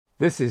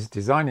This is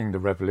Designing the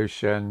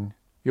Revolution.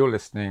 You're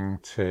listening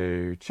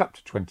to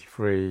Chapter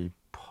 23,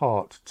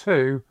 Part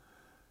 2,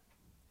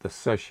 The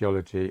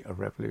Sociology of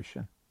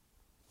Revolution.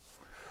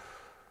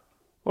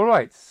 All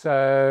right,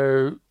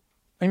 so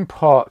in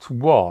Part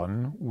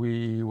 1,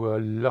 we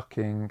were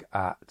looking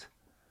at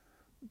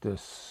the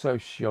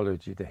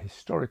sociology, the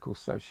historical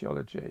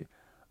sociology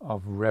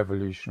of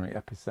revolutionary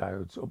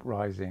episodes,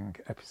 uprising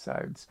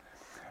episodes.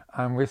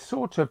 And we're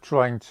sort of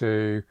trying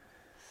to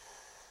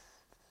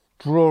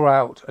draw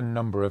out a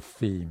number of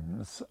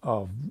themes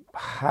of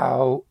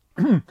how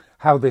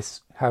how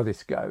this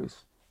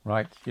goes,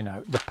 right? You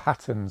know, the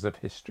patterns of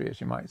history, as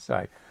you might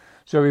say.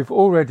 So we've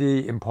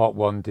already in part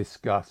one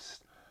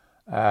discussed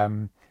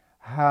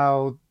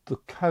how the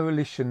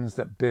coalitions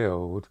that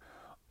build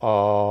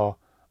are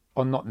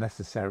not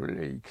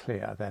necessarily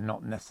clear. They're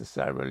not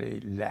necessarily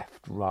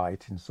left,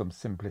 right in some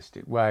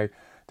simplistic way.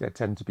 They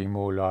tend to be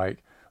more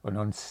like an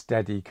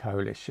unsteady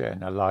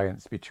coalition,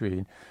 alliance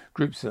between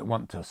groups that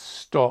want to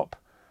stop,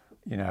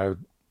 you know,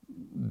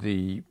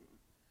 the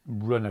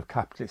run of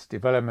capitalist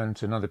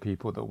development and other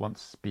people that want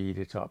to speed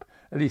it up,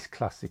 at least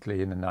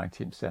classically in the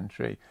 19th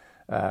century,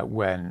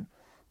 when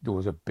there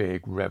was a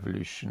big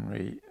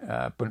revolutionary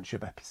bunch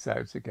of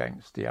episodes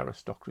against the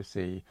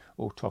aristocracy,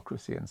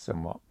 autocracy and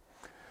somewhat.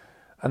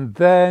 And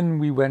then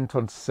we went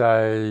on to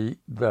say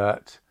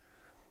that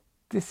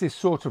this is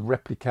sort of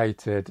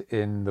replicated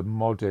in the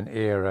modern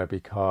era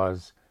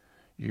because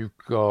you've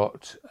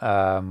got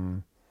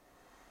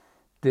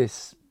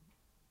this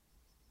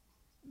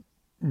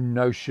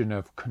notion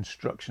of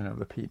construction of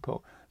the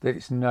people, that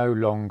it's no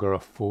longer a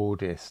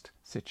Fordist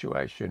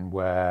situation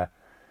where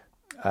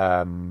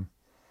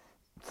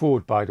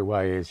Ford, by the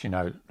way, is, you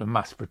know, the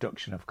mass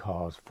production of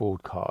cars,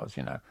 Ford cars,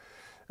 you know,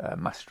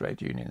 mass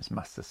trade unions,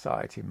 mass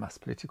society, mass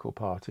political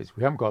parties.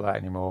 We haven't got that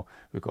anymore.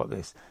 We've got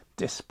this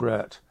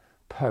disparate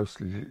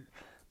postmodernist,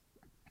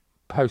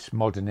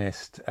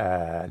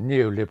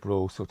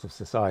 neoliberal sort of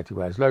society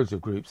where there's loads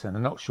of groups and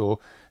they're not sure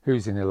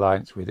who's in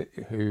alliance with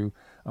who,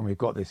 and we've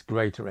got this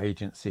greater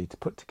agency to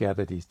put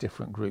together these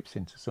different groups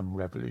into some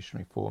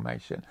revolutionary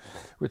formation,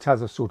 which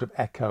has a sort of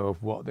echo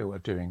of what they were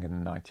doing in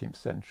the 19th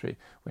century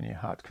when you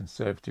had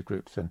conservative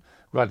groups and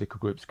radical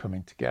groups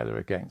coming together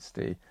against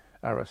the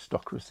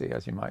aristocracy,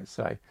 as you might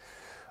say.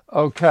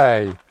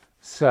 Okay,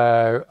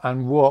 so,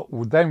 and what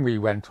then we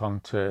went on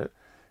to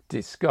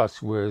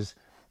discuss was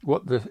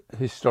what the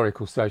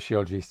historical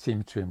sociology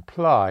seems to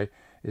imply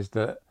is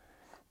that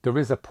there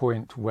is a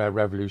point where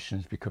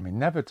revolutions become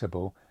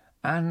inevitable,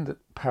 and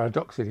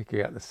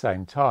paradoxically at the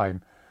same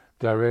time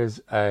there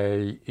is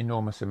a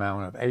enormous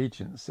amount of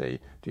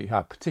agency that you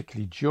have,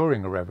 particularly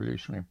during a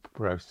revolutionary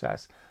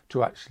process,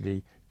 to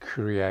actually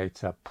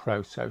create a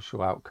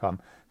pro-social outcome,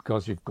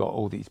 because you've got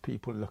all these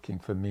people looking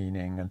for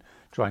meaning and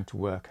trying to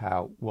work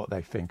out what they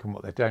think and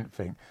what they don't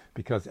think,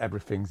 because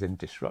everything's in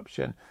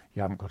disruption.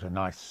 You haven't got a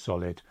nice,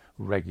 solid,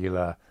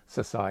 regular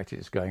society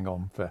that's going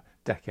on for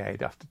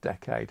decade after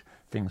decade.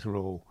 Things are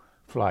all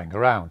flying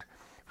around,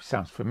 which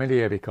sounds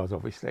familiar because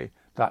obviously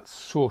that's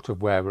sort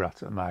of where we're at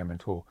the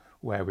moment, or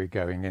where we're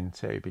going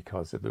into,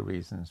 because of the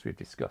reasons we've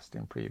discussed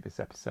in previous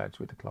episodes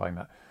with the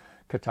climate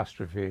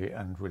catastrophe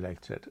and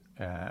related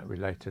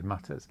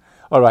matters.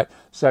 All right,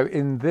 so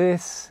in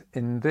this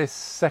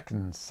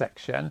second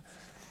section,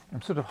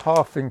 I'm sort of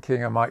half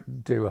thinking I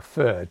might do a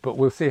third, but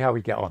we'll see how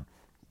we get on.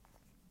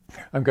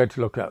 I'm going to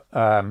look at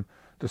the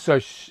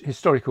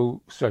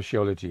historical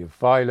sociology of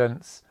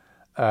violence,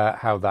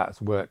 how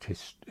that's worked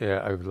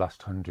over the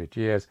last 100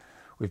 years.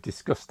 We've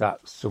discussed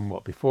that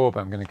somewhat before, but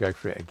I'm going to go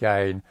through it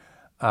again,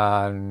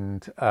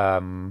 and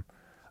then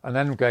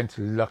I'm going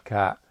to look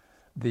at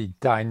the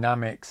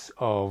dynamics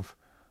of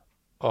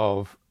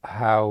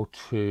how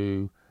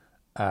to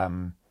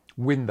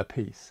win the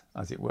peace,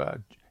 as it were.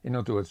 In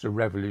other words, the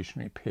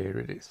revolutionary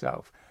period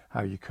itself,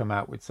 how you come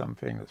out with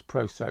something that's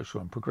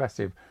pro-social and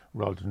progressive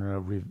rather than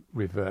a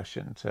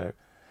reversion to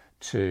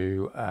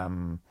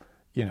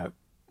you know,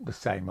 the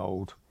same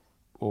old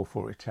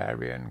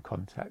authoritarian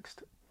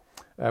context,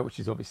 which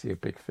is obviously a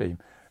big theme.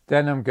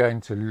 Then I'm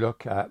going to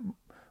look at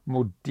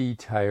more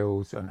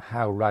details on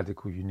how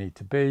radical you need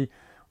to be.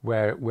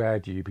 Where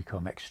do you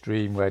become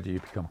extreme? Where do you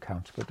become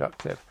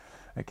counterproductive?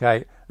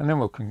 Okay, and then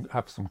we'll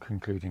have some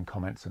concluding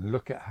comments and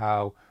look at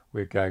how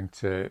we're going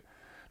to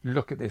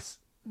look at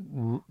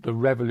the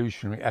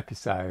revolutionary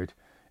episode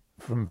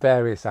from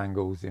various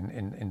angles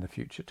in the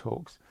future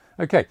talks.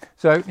 Okay,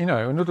 so, you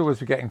know, in other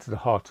words, we're getting to the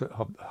heart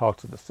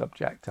of the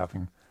subject,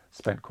 having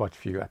spent quite a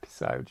few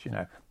episodes, you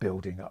know,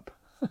 building up.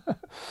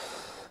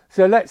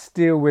 So let's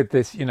deal with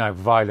this, you know,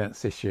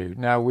 violence issue.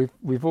 Now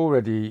we've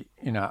already,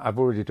 you know, I've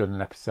already done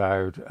an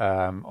episode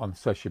on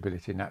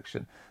sociability in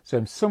action. So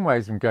in some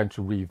ways I'm going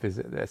to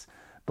revisit this,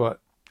 but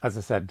as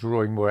I said,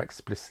 drawing more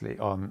explicitly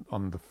on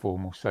the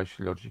formal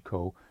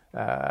sociological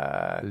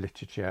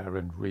literature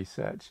and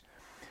research.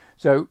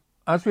 So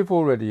as we've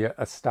already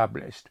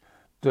established,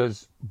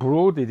 there's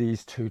broadly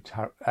these two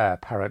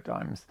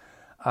paradigms,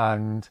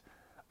 and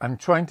I'm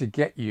trying to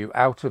get you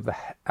out of the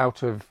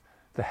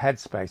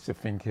headspace of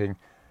thinking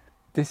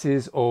this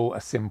is all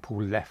a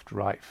simple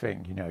left-right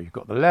thing. You know, you've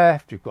got the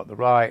left, you've got the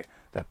right,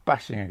 they're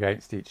bashing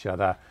against each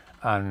other,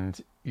 and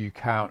you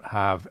can't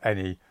have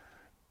any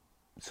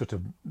sort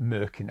of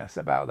murkiness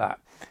about that.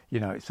 You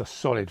know, it's a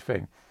solid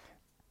thing.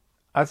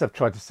 As I've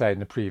tried to say in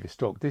the previous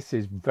talk, this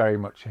is very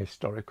much a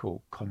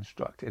historical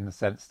construct in the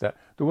sense that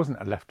there wasn't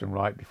a left and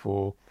right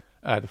before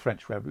the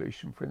French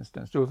Revolution, for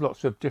instance. There was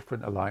lots of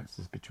different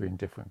alliances between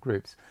different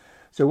groups.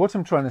 So what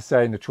I'm trying to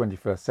say in the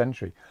 21st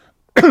century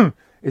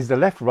is the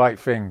left-right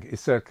thing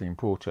is certainly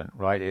important,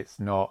 right? It's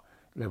not,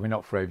 we're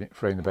not throwing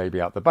the baby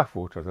out the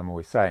bathwater, as I'm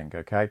always saying,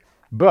 okay?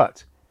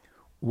 But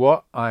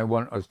what I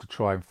want us to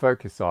try and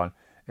focus on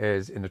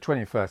is in the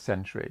 21st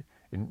century,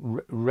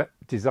 in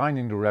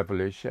designing the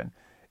revolution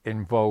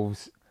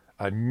involves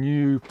a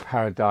new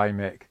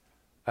paradigmic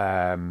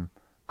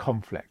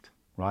conflict,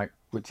 right?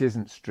 Which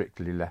isn't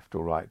strictly left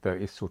or right, though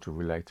it is sort of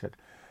related.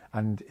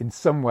 And in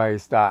some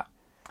ways that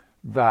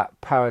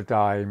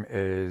paradigm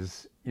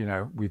is, you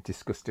know, we've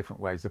discussed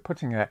different ways of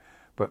putting it,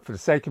 but for the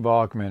sake of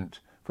argument,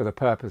 for the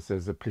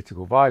purposes of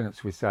political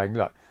violence, we're saying,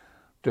 look,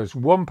 there's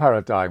one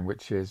paradigm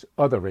which is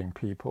othering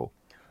people,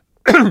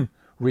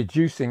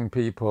 reducing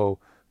people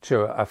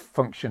to a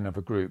function of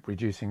a group,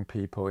 reducing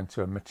people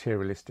into a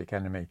materialistic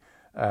enemy,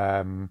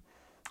 and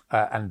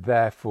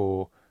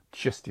therefore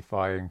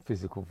justifying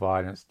physical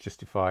violence,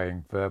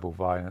 justifying verbal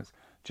violence,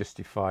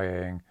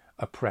 justifying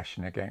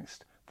oppression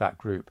against that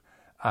group.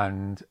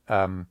 And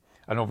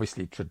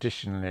obviously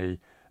traditionally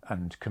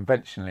and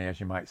conventionally,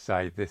 as you might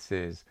say, this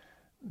is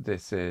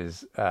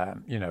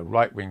you know,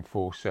 right-wing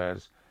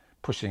forces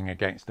pushing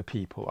against the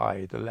people,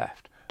 i.e. the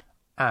left.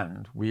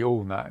 And we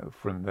all know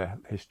from the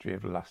history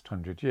of the last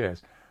 100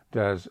 years,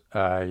 there's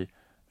a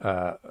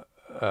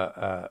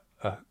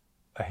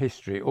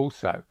history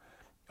also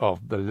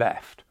of the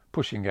left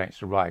pushing against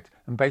the right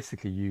and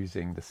basically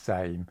using the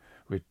same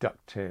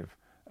reductive,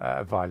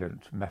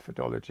 violent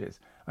methodologies.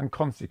 And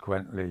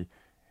consequently,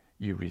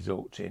 you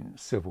result in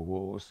civil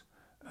wars,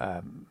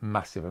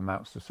 massive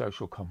amounts of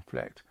social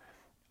conflict,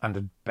 and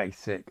a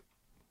basic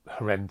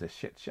horrendous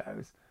shit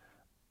shows,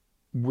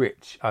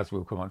 which, as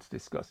we'll come on to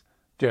discuss,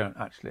 don't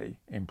actually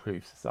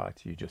improve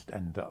society. You just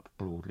end up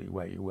broadly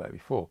where you were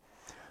before.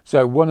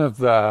 So one of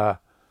the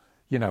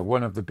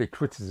big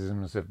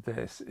criticisms of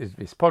this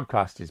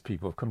podcast is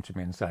people have come to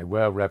me and say,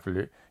 well,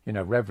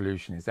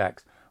 revolution is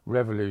X.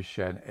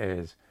 Revolution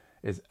is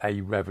a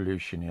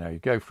revolution. You know, you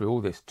go through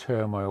all this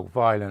turmoil,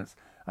 violence,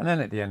 and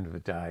then at the end of the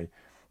day,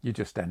 you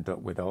just end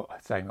up with the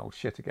same old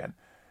shit again.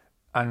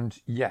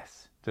 And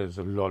yes, there's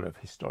a lot of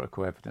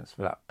historical evidence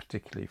for that,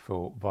 particularly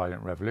for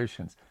violent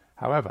revolutions.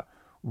 However,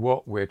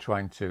 what we're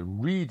trying to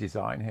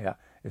redesign here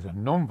is a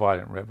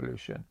non-violent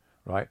revolution,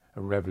 right?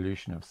 A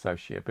revolution of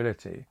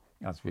sociability,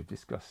 as we've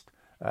discussed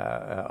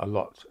a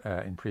lot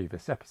in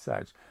previous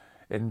episodes.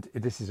 And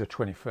this is a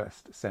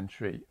 21st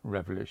century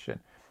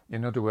revolution.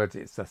 In other words,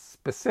 it's a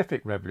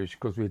specific revolution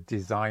because we're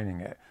designing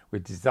it. We're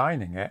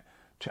designing it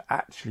to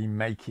actually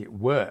make it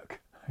work,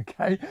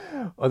 okay?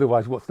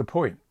 Otherwise, what's the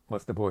point?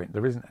 What's the point?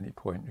 There isn't any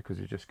point because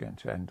you're just going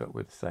to end up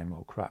with the same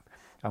old crap.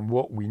 And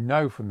what we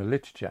know from the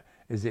literature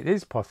is it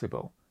is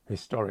possible,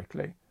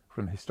 historically,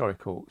 from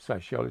historical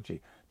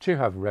sociology, to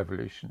have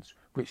revolutions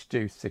which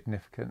do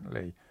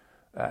significantly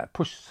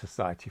push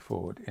society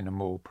forward in a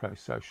more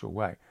pro-social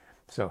way.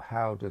 So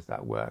how does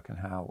that work, and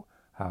how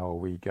are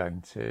we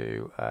going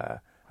to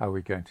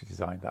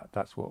design that?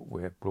 That's what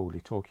we're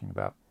broadly talking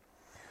about.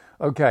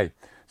 Okay,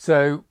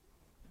 so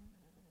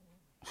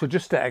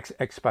just to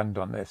expand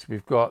on this,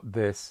 we've got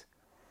this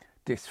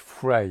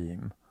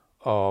frame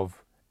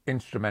of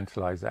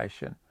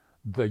instrumentalization,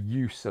 the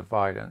use of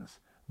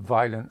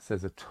violence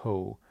as a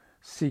tool,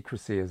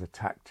 secrecy as a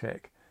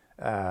tactic,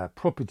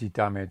 property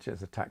damage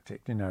as a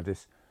tactic. You know,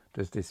 there's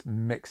this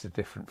mix of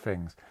different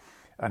things.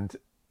 And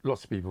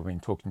lots of people have been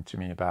talking to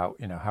me about,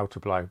 you know, how to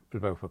blow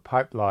up a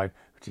pipeline,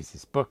 which is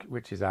this book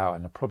which is out,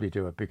 and I'll probably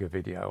do a bigger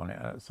video on it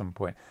at some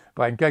point.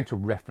 But I'm going to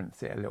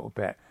reference it a little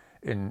bit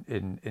in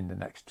the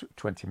next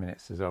 20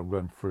 minutes as I'll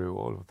run through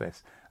all of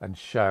this and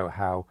show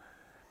how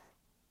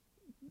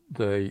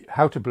the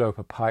How to Blow Up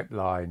a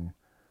Pipeline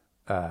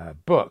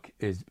book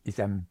is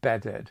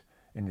embedded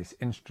in this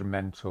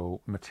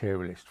instrumental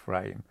materialist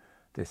frame,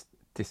 this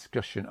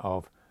discussion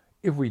of,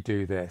 if we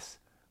do this,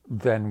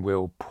 then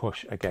we'll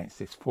push against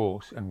this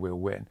force and we'll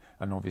win.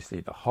 And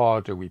obviously the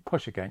harder we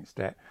push against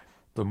it,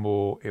 the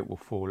more it will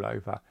fall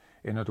over.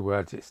 In other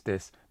words, it's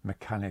this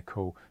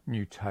mechanical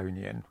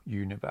Newtonian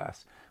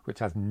universe, which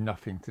has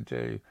nothing to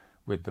do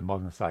with the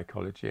modern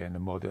psychology and the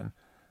modern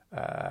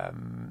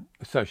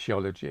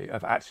sociology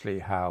of actually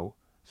how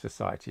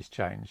societies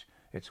change.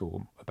 It's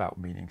all about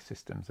meaning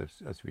systems,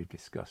 as we've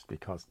discussed,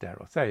 because dare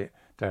I say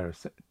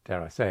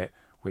it,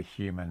 we're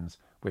humans,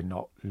 we're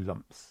not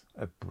lumps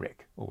of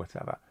brick or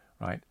whatever,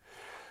 right?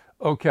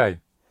 Okay,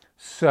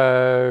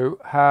 so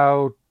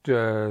how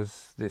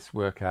does this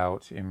work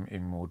out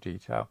in more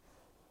detail?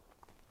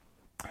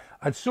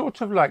 I'd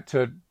sort of like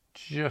to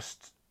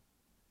just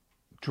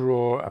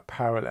draw a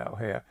parallel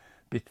here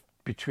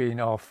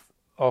between our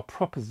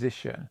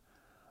proposition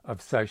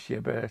of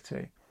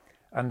sociability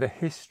and the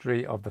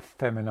history of the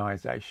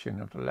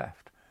feminisation of the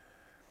left.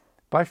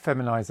 By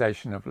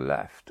feminisation of the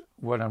left,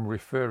 what I'm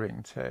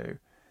referring to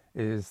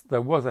is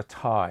there was a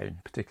time,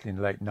 particularly in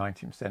the late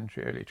 19th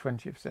century, early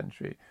 20th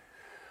century,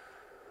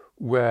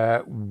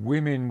 where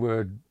women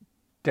were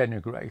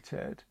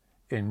denigrated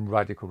in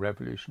radical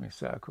revolutionary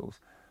circles,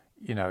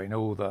 in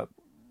all the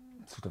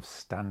sort of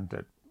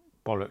standard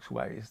bollocks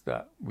ways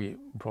that we're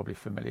probably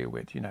familiar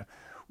with.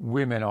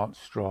 Women aren't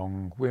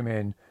strong,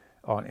 women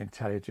aren't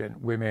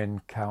intelligent,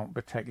 women can't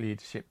but take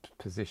leadership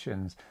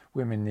positions,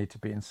 women need to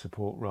be in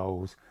support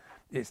roles,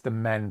 it's the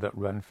men that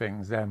run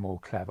things, they're more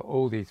clever,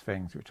 all these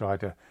things which are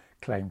either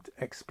claimed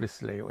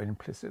explicitly or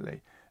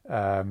implicitly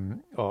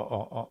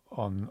or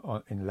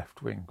in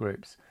left-wing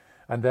groups.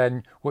 And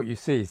then what you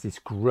see is this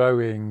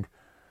growing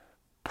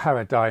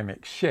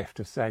paradigmic shift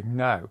of saying,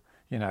 no,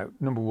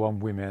 number one,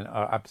 women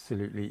are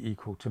absolutely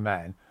equal to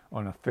men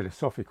on a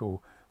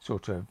philosophical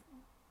sort of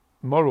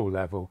moral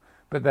level,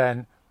 but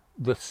then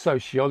the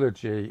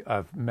sociology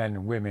of men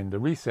and women, the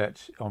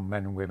research on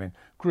men and women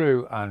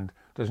grew, and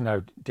there's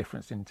no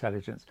difference in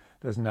intelligence,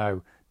 there's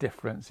no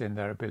difference in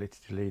their ability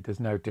to lead, there's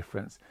no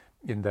difference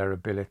in their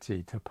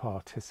ability to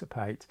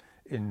participate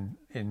in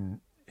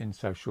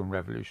social and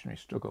revolutionary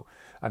struggle.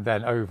 And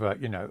then over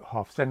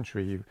half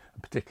century,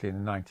 particularly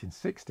in the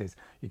 1960s,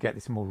 you get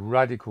this more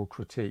radical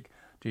critique.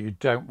 You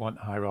don't want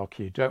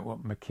hierarchy, you don't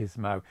want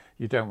machismo,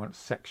 you don't want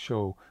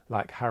sexual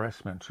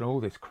harassment and all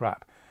this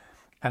crap.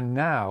 And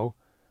now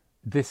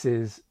this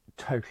is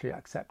totally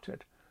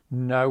accepted.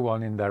 No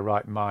one in their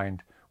right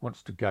mind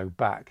wants to go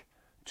back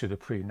to the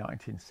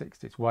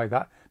pre-1960s. Why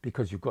that?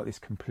 Because you've got this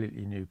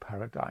completely new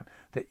paradigm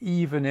that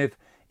even if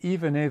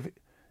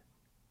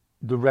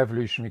the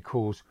revolutionary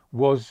cause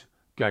was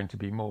going to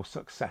be more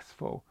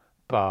successful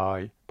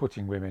by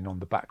putting women on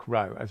the back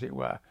row, as it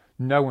were,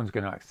 no one's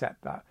going to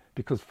accept that,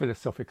 because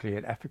philosophically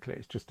and ethically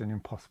it's just an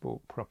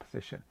impossible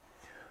proposition.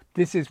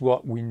 This is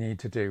what we need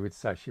to do with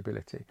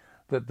sociability,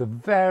 that the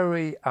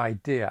very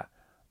idea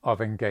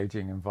of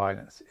engaging in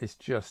violence is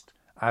just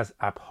as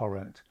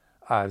abhorrent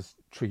as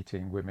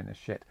treating women as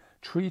shit.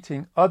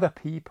 Treating other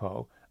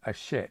people as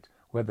shit,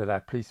 whether they're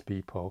police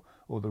people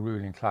or the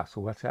ruling class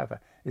or whatever,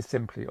 is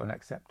simply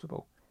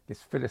unacceptable.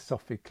 It's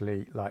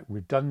philosophically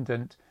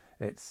redundant,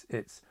 it's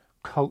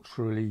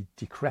culturally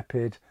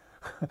decrepit,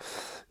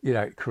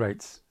 it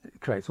creates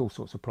all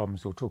sorts of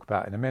problems we'll talk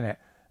about in a minute,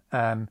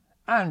 and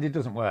it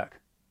doesn't work.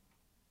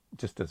 It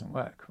just doesn't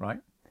work, right?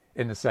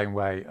 In the same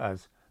way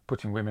as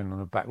putting women on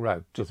the back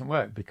row doesn't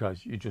work,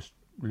 because you just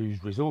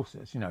lose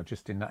resources,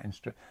 just in that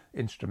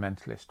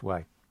instrumentalist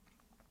way.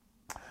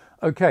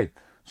 Okay,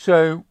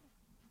 so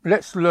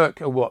let's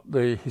look at what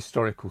the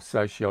historical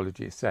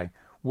sociology is saying.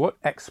 What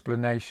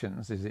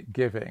explanations is it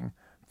giving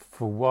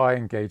for why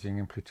engaging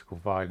in political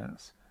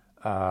violence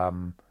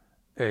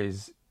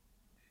is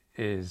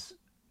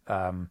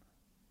a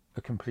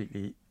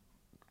completely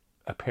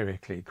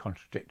empirically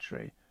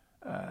contradictory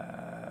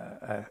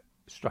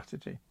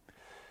strategy?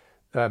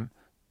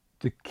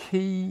 The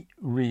key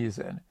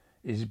reason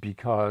is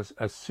because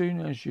as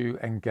soon as you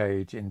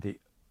engage in the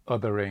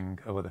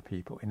othering of other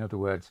people, in other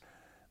words,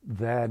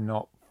 they're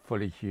not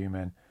fully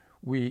human,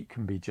 we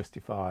can be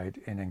justified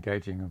in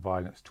engaging in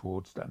violence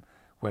towards them,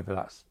 whether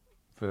that's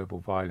verbal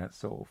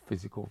violence or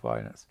physical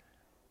violence,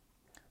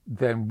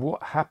 then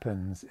what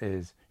happens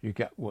is you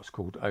get what's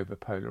called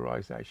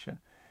overpolarization.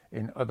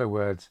 In other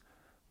words,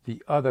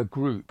 the other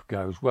group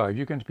goes, well, if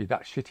you're going to be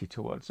that shitty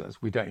towards us,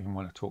 we don't even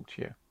want to talk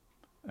to you.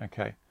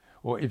 Okay?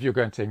 Or if you're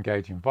going to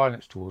engage in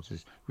violence towards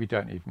us, we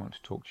don't even want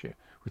to talk to you,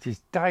 which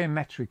is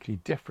diametrically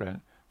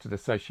different to the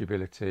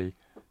sociability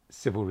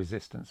civil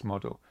resistance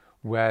model,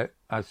 where,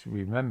 as we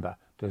remember,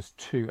 there's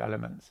two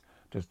elements.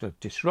 There's the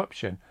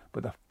disruption,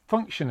 but the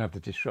function of the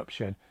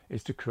disruption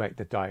is to create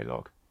the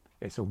dialogue.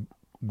 It's a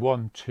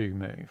 1-2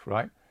 move,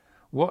 right?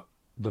 What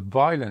the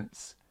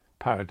violence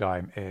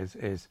paradigm is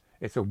it's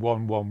a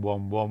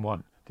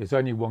 1-1-1-1-1. There's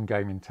only one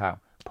game in town.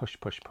 Push,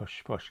 push,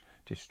 push, push.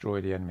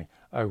 Destroy the enemy.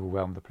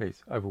 Overwhelm the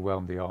police.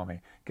 Overwhelm the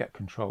army. Get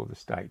control of the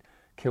state.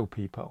 Kill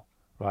people,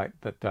 right,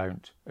 that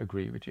don't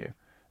agree with you.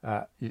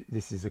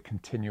 This is a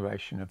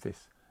continuation of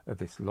this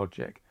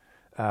logic.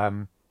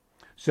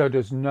 So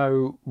there's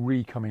no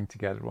re-coming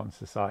together on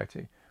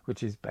society,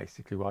 which is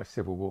basically why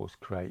civil wars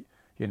create,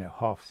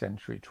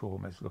 half-century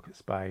traumas. Look at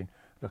Spain,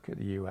 look at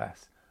the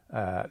US,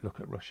 look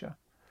at Russia.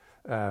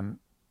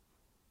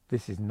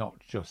 This is not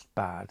just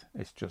bad,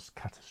 it's just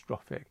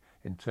catastrophic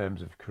in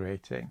terms of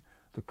creating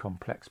the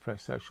complex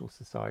pro-social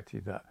society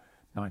that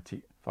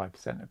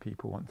 95% of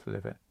people want to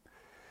live in.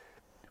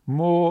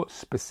 More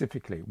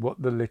specifically,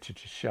 what the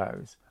literature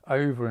shows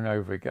over and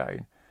over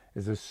again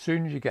is as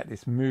soon as you get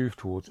this move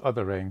towards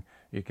othering,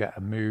 you get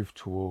a move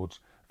towards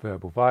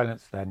verbal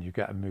violence, then you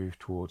get a move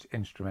towards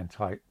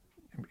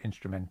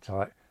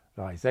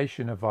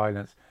instrumentalization of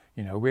violence.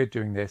 We're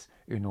doing this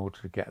in order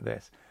to get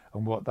this.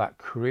 And what that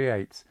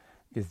creates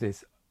is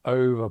this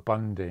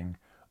overbunding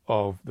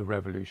of the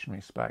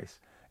revolutionary space.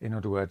 In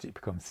other words, it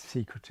becomes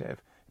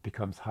secretive,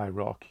 becomes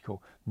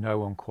hierarchical. No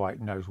one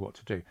quite knows what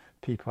to do.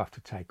 People have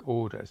to take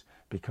orders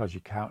because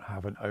you can't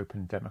have an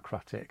open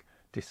democratic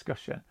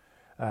discussion.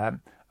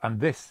 And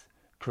this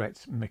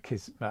creates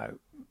machismo,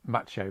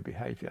 macho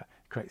behaviour,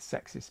 it creates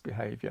sexist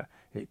behaviour,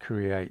 it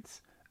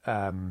creates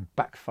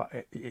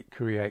backfire, it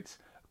creates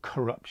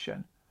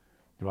corruption,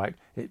 right?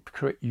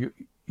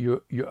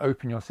 You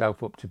open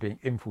yourself up to being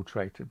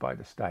infiltrated by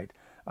the state,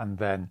 and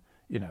then,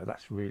 you know,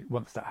 that's really,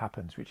 once that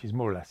happens, which is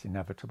more or less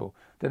inevitable,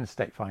 then the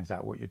state finds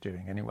out what you're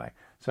doing anyway.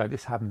 So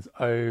this happens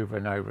over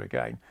and over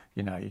again.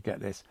 You know, you get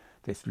this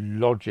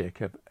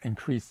logic of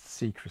increased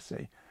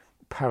secrecy,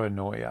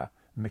 paranoia,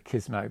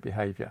 machismo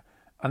behaviour,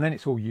 and then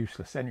it's all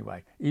useless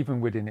anyway, even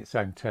within its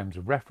own terms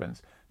of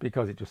reference,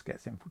 because it just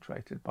gets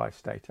infiltrated by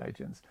state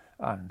agents.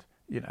 And,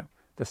 you know,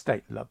 the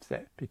state loves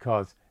it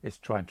because it's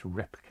trying to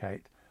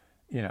replicate,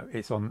 you know,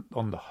 it's on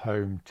the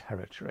home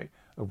territory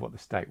of what the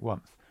state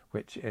wants,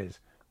 which is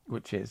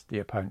the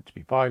opponent to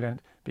be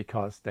violent,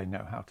 because they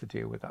know how to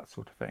deal with that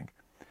sort of thing.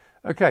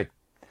 Okay,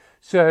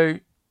 so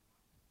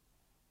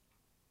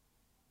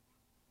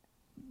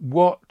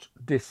what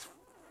this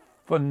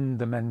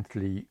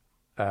fundamentally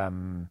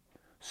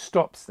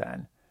stops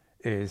then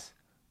is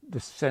the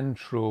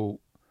central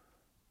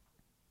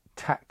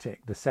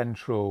tactic, the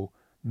central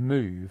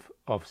move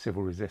of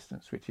civil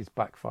resistance, which is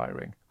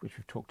backfiring, which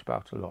we've talked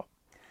about a lot.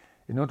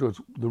 In other words,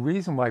 the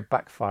reason why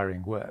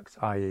backfiring works,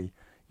 i.e.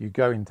 you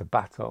go into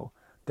battle,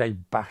 they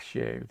bash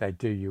you, they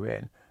do you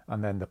in,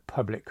 and then the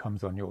public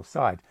comes on your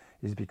side,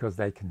 is because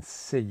they can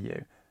see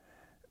you.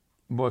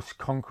 Most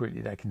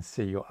concretely, they can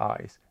see your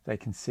eyes, they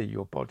can see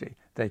your body,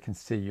 they can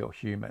see you're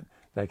human,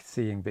 they're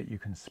seeing that you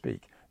can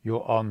speak.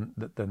 You're on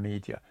the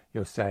media,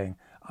 you're saying,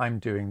 I'm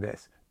doing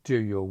this, do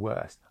your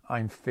worst,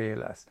 I'm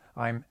fearless,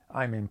 I'm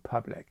in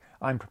public,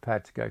 I'm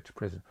prepared to go to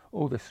prison,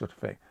 all this sort of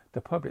thing. The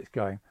public's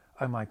going,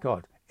 oh my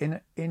God,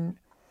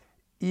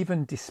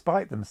 even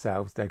despite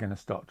themselves, they're going to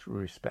start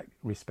to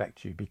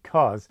respect you,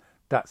 because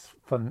that's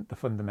the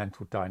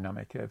fundamental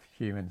dynamic of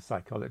human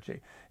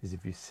psychology, is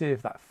if you see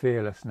that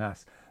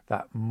fearlessness,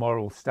 that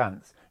moral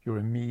stance, you're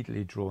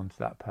immediately drawn to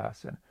that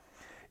person.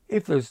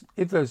 If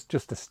there's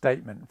just a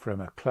statement from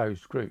a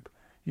closed group,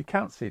 you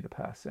can't see the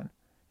person.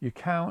 You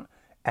can't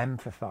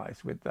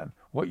empathise with them.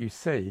 What you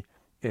see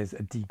is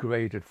a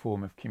degraded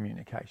form of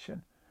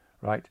communication,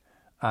 right?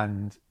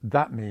 And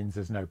that means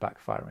there's no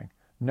backfiring.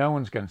 No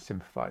one's going to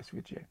sympathise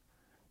with you.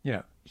 You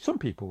know, some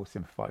people will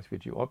sympathise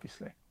with you,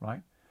 obviously,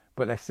 right?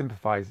 But they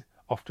sympathise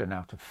often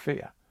out of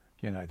fear.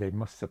 You know, they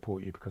must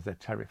support you because they're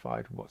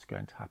terrified of what's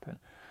going to happen.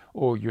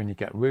 Or when you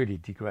get really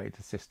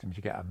degraded systems,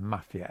 you get a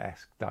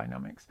mafia-esque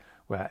dynamics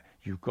where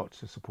you've got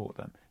to support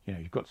them. You know,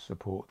 you've got to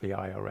support the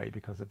IRA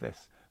because of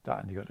this,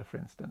 that, and the other, for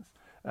instance.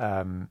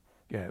 You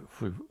know,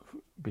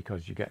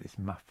 because you get this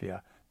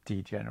mafia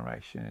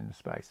degeneration in the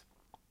space.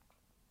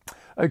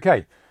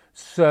 Okay,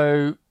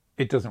 so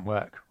it doesn't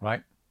work,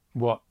 right?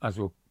 What, as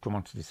we'll come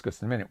on to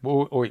discuss in a minute,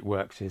 all it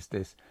works is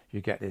this: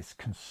 you get this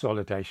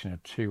consolidation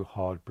of two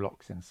hard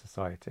blocks in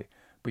society,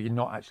 but you're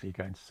not actually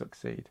going to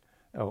succeed,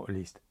 or at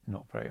least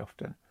not very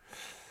often.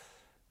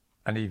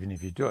 And even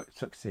if you do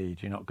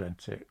succeed, you're not going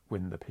to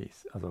win the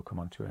peace, as I'll come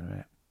on to in a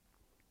minute.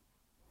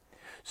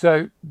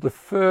 So the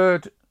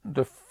third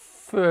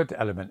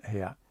element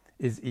here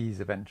is ease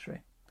of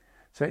entry.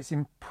 So it's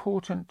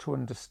important to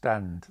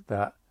understand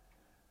that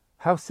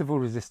how civil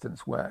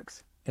resistance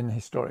works in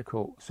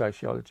historical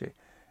sociology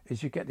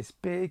is you get this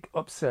big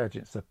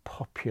upsurgence of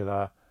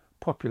popular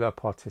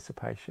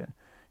participation.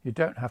 You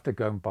don't have to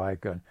go and buy a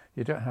gun.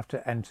 You don't have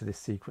to enter this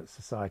secret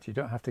society. You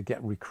don't have to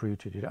get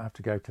recruited. You don't have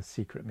to go to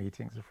secret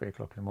meetings at 3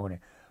 o'clock in the morning.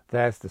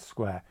 There's the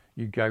square.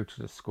 You go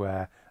to the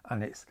square,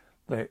 and it's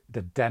the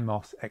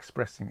demos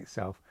expressing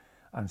itself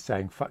and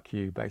saying fuck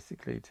you,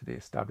 basically, to the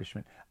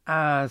establishment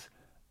as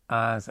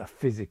a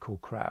physical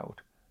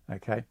crowd.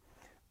 Okay,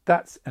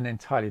 that's an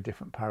entirely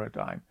different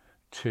paradigm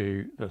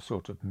to the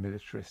sort of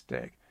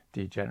militaristic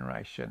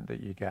degeneration that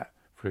you get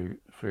through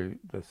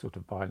the sort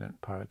of violent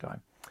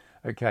paradigm.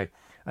 Okay,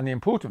 and the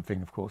important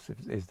thing, of course,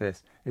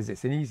 is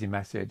it's an easy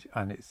message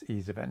and it's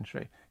ease of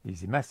entry.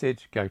 Easy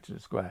message, go to the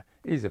square.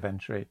 Ease of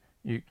entry,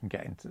 you can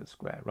get into the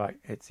square, right?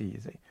 It's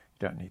easy.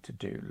 You don't need to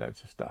do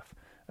loads of stuff.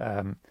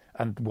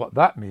 And what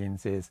that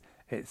means is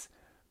it's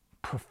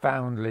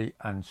profoundly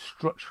and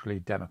structurally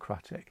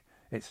democratic.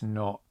 It's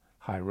not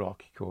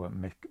hierarchical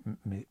and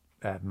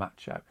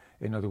macho.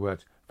 In other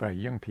words, very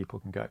young people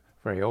can go,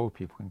 very old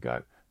people can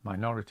go,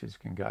 minorities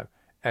can go,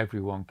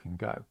 everyone can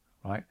go,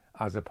 right?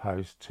 As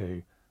opposed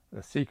to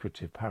the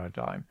secretive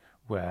paradigm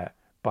where,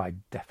 by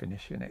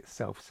definition, it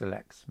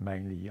self-selects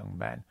mainly young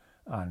men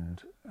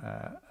and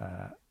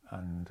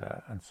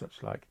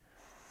such like.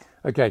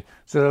 Okay,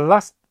 so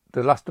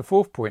the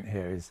fourth point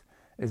here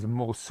is a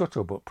more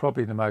subtle but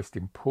probably the most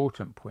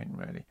important point,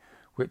 really,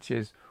 which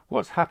is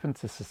what's happened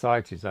to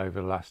societies over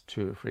the last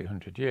 200 or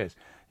 300 years.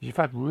 You've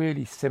had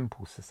really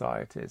simple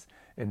societies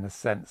in the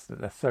sense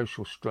that their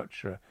social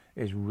structure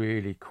is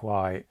really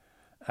quite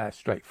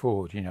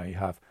straightforward. You know, you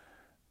have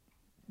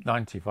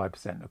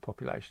 95% of the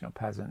population are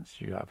peasants,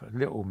 you have a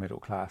little middle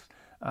class,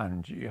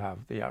 and you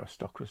have the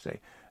aristocracy.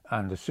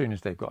 And as soon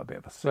as they've got a bit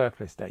of a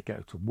surplus, they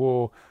go to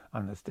war,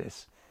 and there's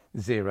this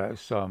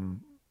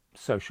zero-sum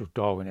social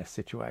Darwinist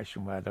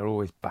situation where they're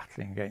always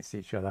battling against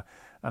each other,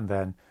 and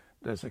then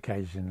there's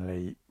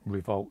occasionally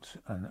revolts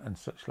and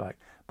such like.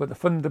 But the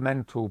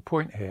fundamental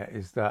point here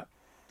is that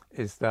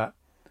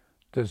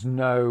there's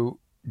no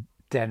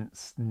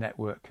dense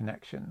network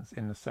connections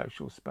in the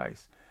social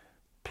space.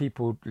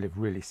 People live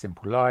really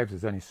simple lives.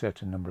 There's only a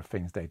certain number of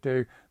things they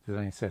do. There's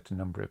only a certain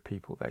number of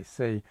people they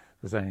see.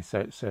 There's only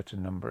a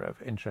certain number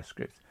of interest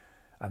groups.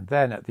 And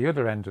then at the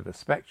other end of the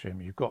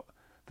spectrum, you've got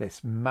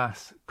this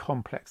mass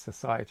complex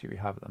society we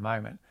have at the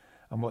moment.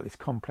 And what this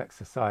complex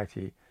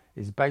society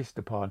is based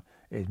upon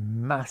is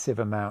massive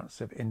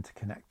amounts of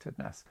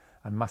interconnectedness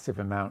and massive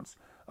amounts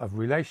of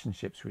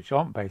relationships which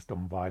aren't based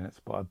on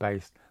violence but are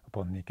based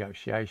upon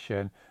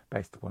negotiation,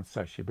 based upon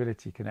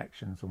sociability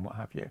connections and what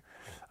have you.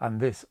 And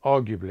this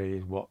arguably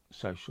is what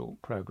social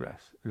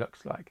progress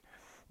looks like.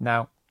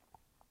 Now,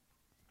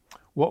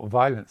 what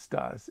violence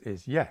does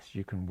is, yes,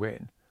 you can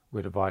win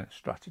with a violent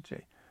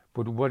strategy,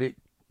 but what it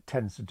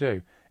tends to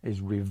do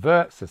is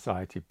revert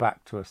society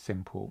back to a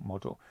simple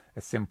model,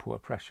 a simple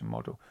oppression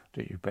model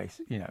that you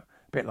base, a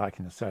bit like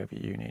in the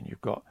Soviet Union.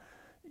 You've got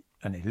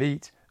an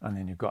elite, and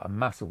then you've got a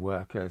mass of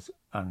workers,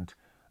 and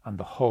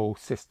the whole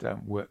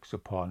system works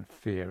upon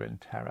fear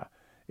and terror.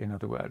 In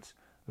other words,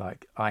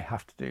 like, I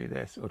have to do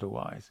this,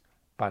 otherwise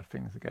bad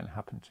things are going to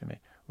happen to me,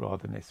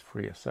 rather than this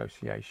free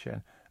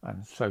association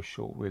and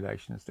social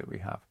relations that we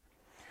have.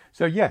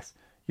 So yes,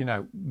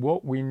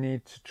 what we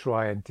need to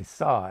try and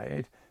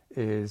decide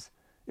is,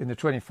 in the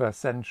 21st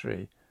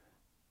century,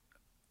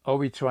 are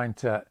we trying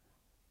to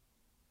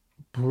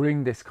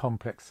bring this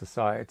complex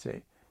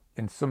society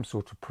in some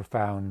sort of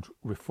profound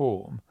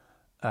reform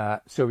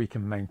so we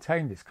can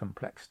maintain this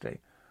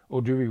complexity,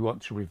 or do we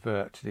want to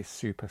revert to this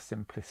super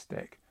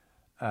simplistic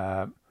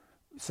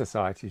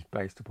societies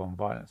based upon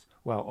violence?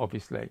 Well,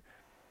 obviously,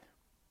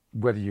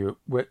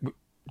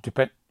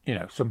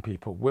 some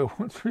people will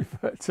want to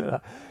revert to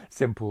a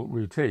simple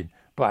routine,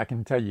 but I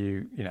can tell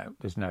you,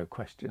 there's no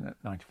question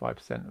that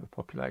 95% of the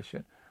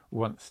population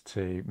wants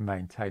to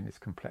maintain this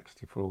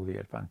complexity for all the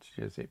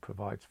advantages it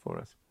provides for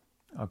us.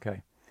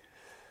 Okay.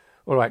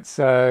 All right.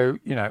 So,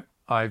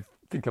 I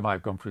think I might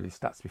have gone through these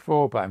stats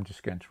before, but I'm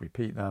just going to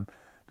repeat them.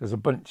 There's a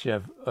bunch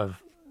of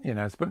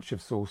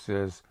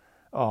sources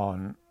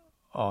on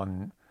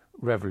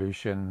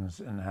revolutions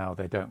and how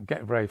they don't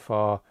get very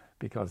far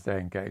because they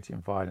engage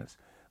in violence.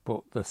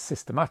 But the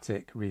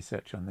systematic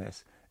research on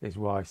this is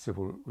why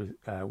civil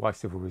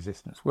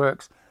resistance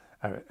works.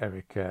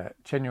 Eric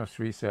Chenuis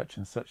research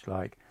and such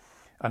like.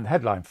 And the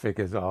headline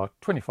figures are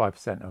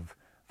 25% of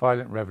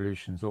violent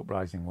revolutions,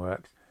 uprising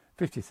works,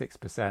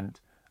 56%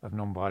 of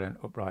non-violent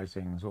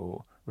uprisings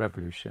or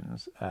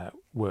revolutions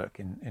work.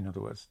 In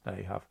other words,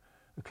 they have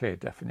a clear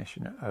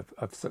definition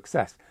of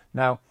success.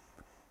 Now,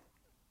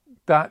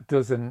 that's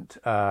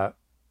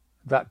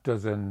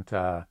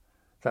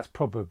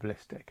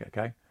probabilistic,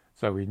 okay?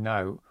 So we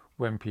know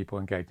when people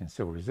engage in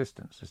civil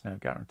resistance, there's no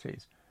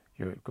guarantees.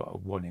 You've got a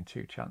 1 in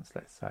 2 chance,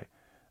 let's say.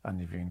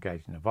 And if you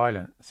engage in a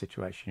violent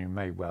situation, you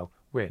may well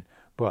win.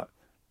 But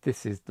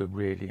this is the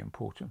really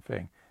important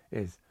thing,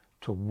 is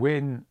to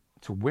win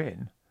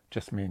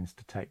just means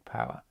to take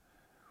power.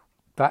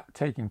 That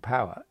taking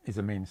power is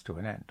a means to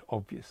an end,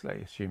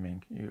 obviously,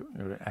 assuming you're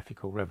an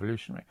ethical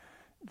revolutionary.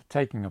 The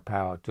taking of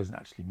power doesn't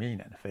actually mean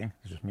anything.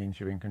 It just means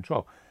you're in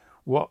control.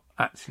 What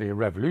actually a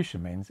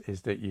revolution means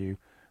is that you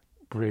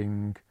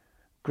bring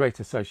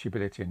greater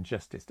sociability and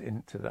justice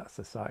into that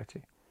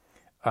society.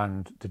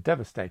 And the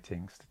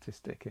devastating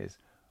statistic is,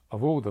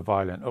 of all the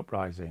violent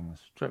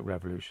uprisings, stroke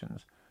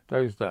revolutions,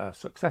 those that are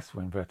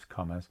successful, inverted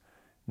commas,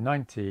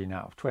 19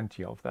 out of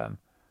 20 of them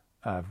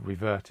have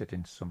reverted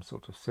into some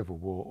sort of civil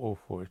war,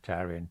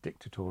 authoritarian,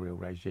 dictatorial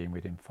regime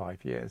within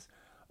 5 years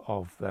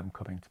of them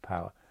coming to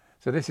power.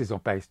 So this is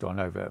based on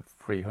over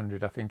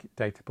 300, I think,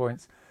 data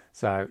points.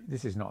 So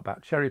this is not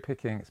about cherry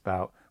picking, it's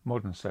about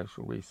modern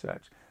social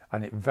research.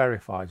 And it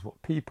verifies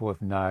what people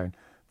have known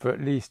for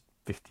at least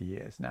 50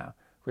 years now,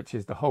 which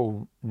is the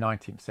whole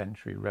 19th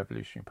century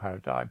revolutionary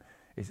paradigm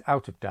is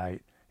out of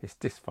date, it's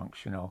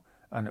dysfunctional,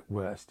 and at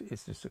worst,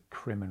 it's just a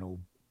criminal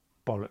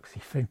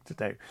bollocksy thing to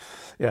do.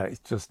 It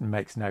just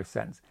makes no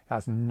sense. It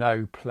has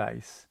no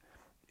place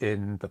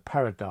in the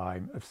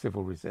paradigm of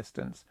civil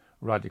resistance,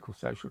 radical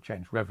social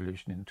change,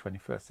 revolution in the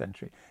 21st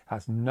century. It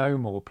has no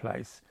more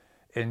place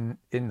in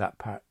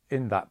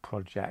that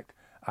project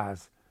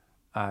as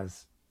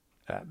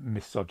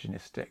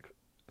misogynistic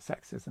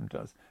sexism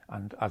does.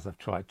 And as I've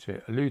tried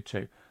to allude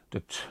to, the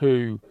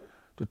two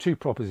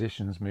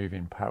propositions move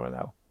in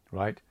parallel,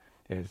 right?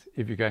 Is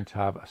if you're going to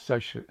have a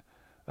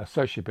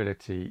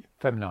sociability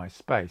feminized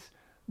space,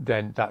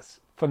 then that's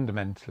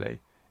fundamentally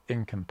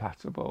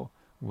incompatible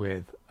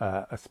with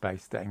a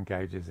space that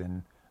engages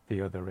in the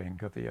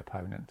othering of the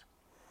opponent.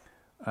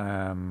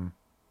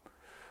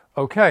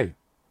 Okay,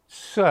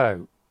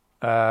 so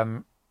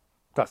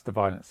that's the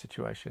violent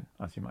situation,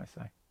 as you might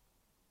say.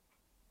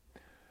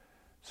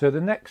 So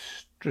the next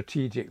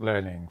strategic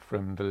learning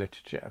from the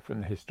literature,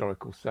 from the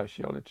historical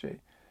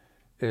sociology,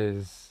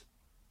 is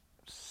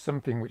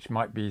something which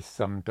might be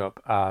summed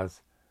up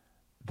as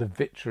the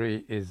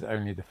victory is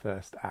only the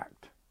first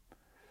act.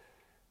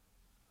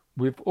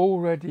 We've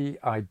already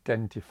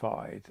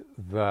identified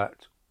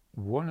that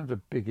one of the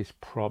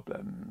biggest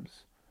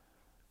problems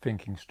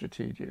thinking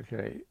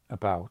strategically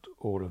about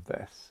all of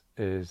this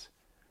is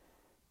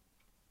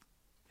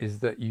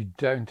that you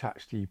don't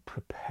actually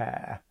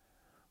prepare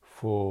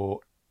for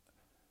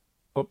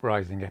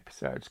uprising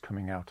episodes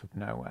coming out of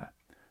nowhere,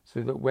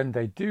 so that when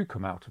they do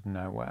come out of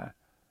nowhere,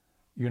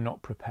 you're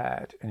not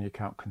prepared and you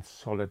can't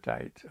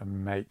consolidate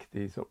and make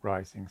these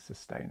uprisings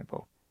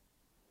sustainable.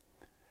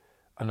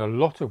 And a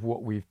lot of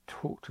what we've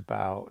talked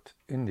about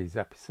in these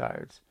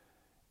episodes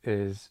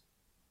is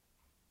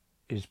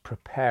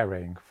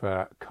preparing for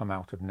a come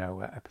out of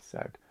nowhere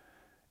episode.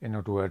 In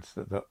other words,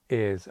 that there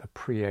is a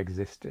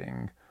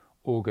pre-existing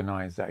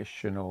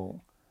organisational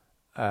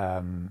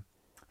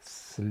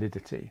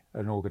solidity,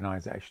 an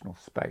organisational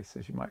space,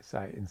 as you might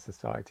say, in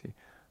society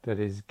that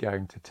is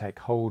going to take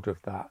hold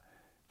of that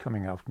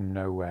coming out of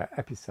nowhere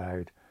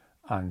episode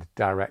and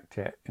direct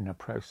it in a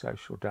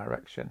pro-social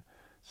direction,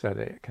 so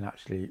that it can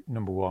actually,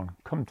 number one,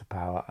 come to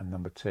power, and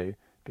number two,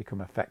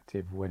 become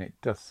effective when it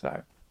does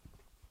so.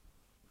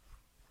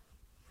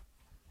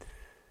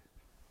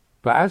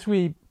 But as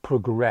we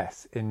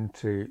progress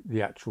into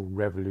the actual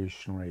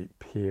revolutionary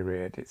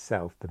period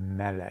itself, the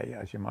melee,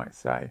 as you might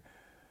say,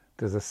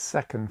 there's a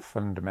second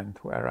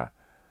fundamental error,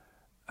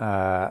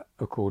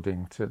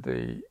 according to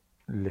the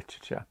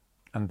literature.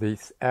 And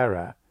this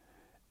error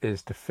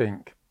is to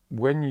think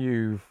when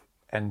you've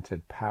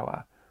entered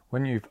power,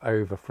 when you've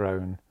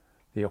overthrown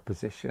the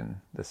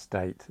opposition, the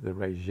state, the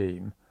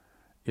regime,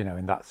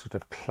 in that sort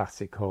of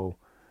classical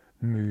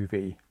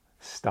movie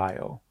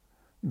style,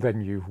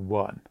 then you've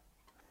won.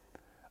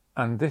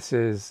 And this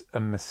is a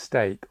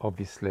mistake,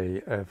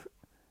 obviously, of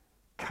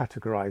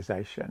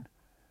categorization.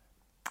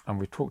 And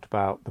we've talked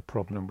about the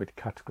problem with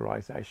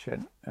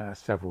categorization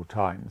several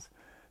times.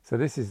 So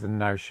this is the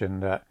notion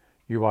that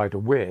you either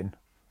win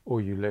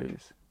or you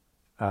lose.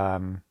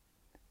 No,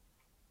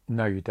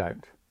 you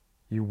don't.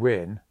 You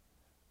win,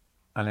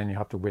 and then you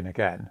have to win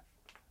again,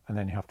 and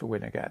then you have to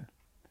win again.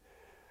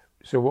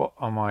 So what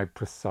am I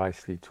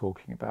precisely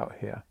talking about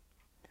here?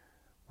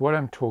 What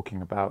I'm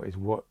talking about is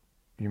what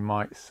you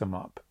might sum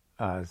up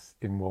as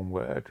in one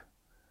word,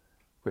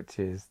 which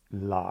is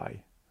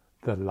lie.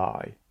 The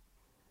lie.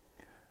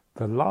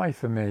 The lie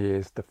for me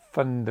is the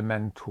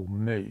fundamental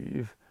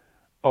move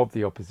of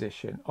the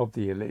opposition, of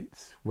the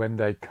elites, when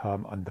they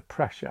come under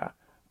pressure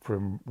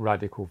from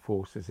radical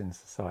forces in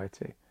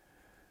society.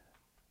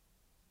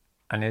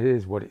 And it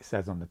is what it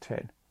says on the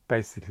tin.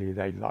 Basically,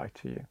 they lie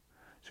to you.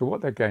 So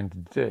what they're going to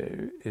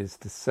do is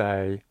to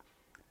say,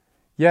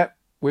 yep,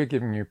 we're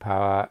giving you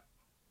power,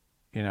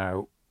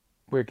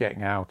 we're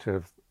getting out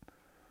of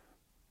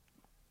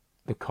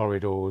the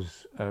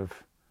corridors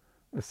of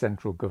the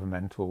central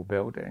governmental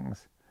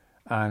buildings,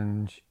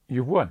 and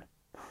you've won.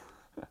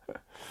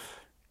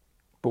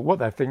 But what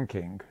they're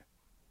thinking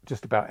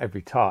just about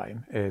every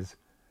time is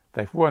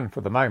they've won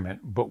for the moment,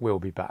 but we'll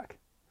be back.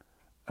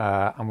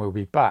 And we'll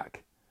be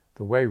back.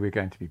 The way we're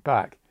going to be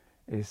back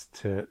is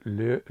to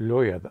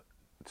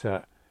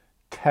to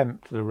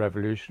tempt the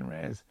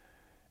revolutionaries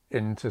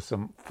into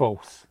some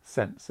false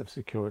sense of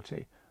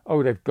security.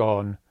 Oh, they've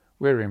gone.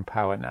 We're in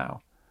power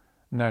now.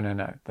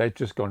 No. They've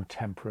just gone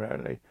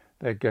temporarily.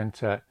 They're going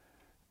to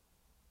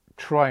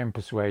try and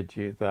persuade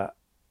you that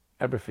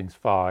everything's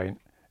fine,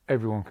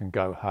 everyone can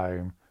go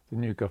home, the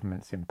new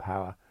government's in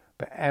power.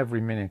 But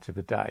every minute of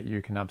the day,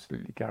 you can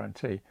absolutely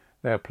guarantee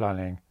they're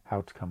planning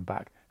how to come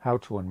back, how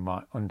to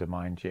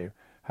undermine you,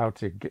 how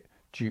to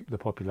dupe the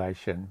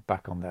population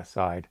back on their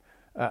side,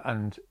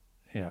 and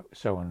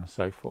so on and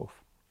so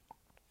forth.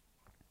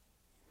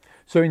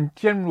 So in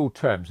general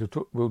terms,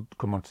 we'll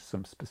come on to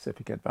some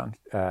specific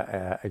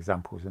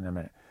examples in a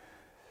minute.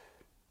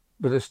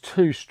 But there's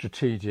two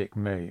strategic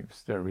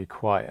moves that are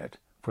required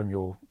from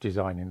your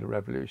designing the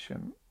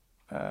revolution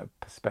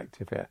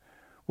perspective here.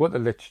 What the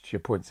literature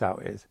points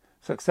out is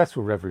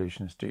successful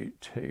revolutions do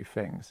two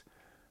things.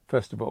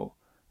 First of all,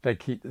 they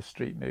keep the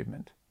street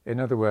movement. In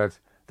other words,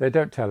 they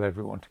don't tell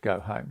everyone to go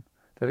home.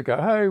 They don't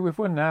go, hey, we've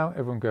won now,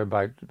 everyone go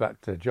back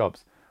to their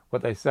jobs.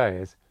 What they say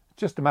is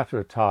it's just a matter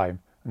of time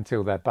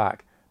until they're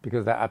back,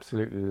 because they're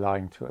absolutely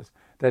lying to us.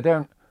 They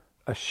don't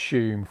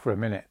assume for a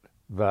minute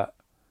that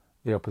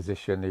the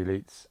opposition, the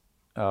elites,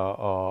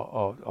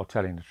 are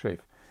telling the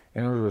truth.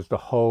 In other words, the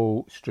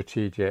whole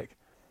strategic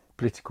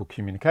political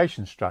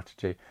communication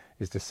strategy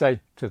is to say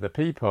to the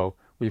people,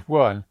 we've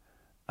won,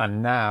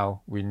 and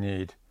now we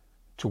need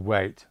to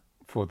wait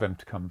for them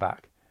to come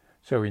back.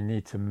 So we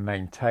need to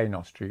maintain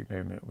our street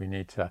movement. We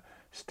need to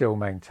still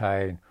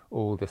maintain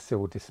all the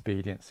civil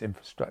disobedience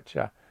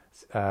infrastructure,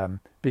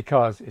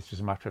 because it's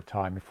just a matter of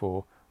time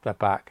before they're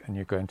back and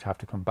you're going to have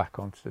to come back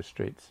onto the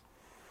streets.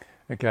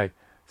 Okay.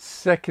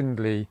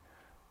 Secondly,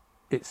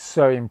 it's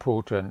so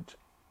important,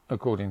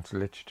 according to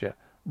literature,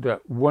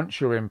 that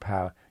once you're in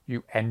power,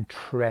 you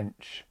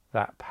entrench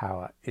that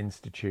power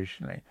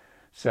institutionally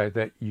so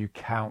that you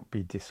can't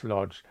be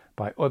dislodged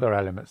by other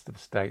elements of the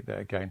state that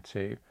are going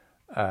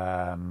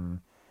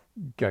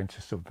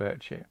to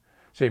subvert you.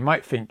 So you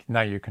might think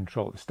now you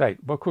control the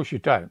state, but of course you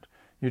don't.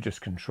 You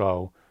just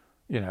control,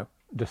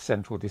 the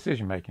central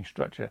decision-making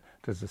structure.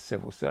 There's the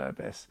civil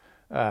service,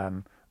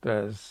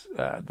 there's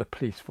the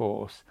police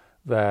force,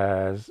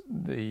 there's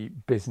the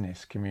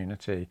business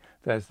community,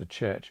 there's the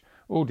church.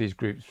 All these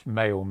groups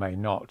may or may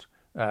not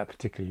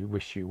particularly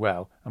wish you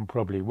well, and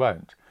probably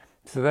won't.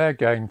 So they're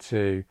going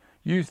to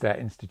use their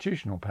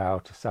institutional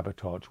power to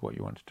sabotage what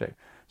you want to do.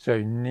 So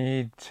you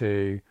need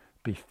to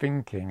be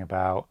thinking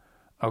about,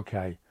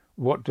 okay,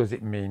 what does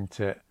it mean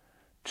to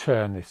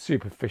turn this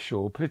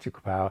superficial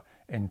political power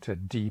into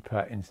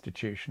deeper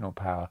institutional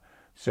power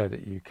so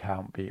that you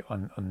can't be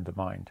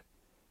undermined.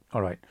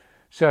 All right.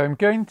 So I'm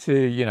going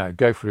to,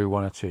 go through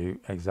one or two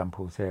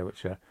examples here,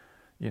 which are,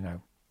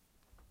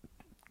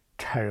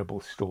 terrible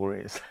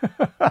stories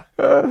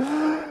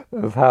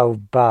of how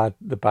bad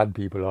the bad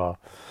people are,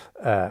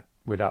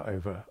 without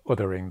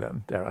othering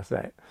them, dare I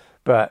say it.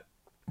 But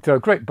so a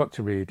great book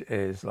to read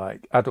is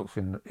like Adults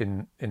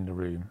in the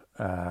Room.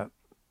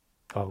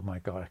 Oh my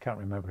God, I can't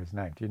remember his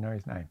name. Do you know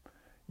his name?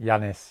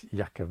 Yanis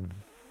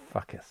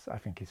Yakovakis, I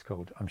think he's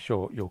called. I'm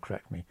sure you'll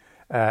correct me.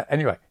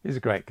 Anyway, he's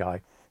a great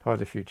guy. I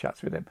had a few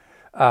chats with him.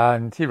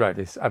 And he wrote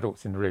this,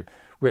 Adults in the Room,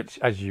 which,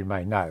 as you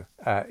may know,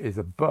 is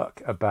a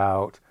book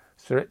about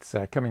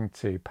Syriza coming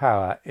to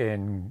power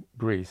in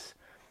Greece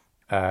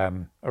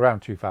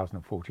around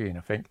 2014,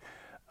 I think,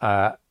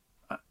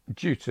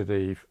 due to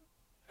the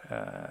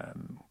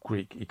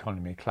Greek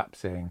economy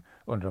collapsing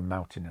under a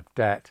mountain of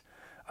debt.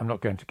 I'm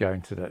not going to go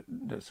into the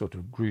sort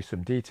of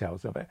gruesome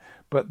details of it,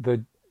 but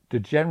the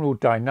general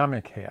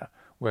dynamic here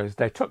was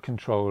they took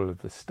control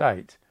of the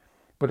state,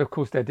 but of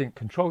course they didn't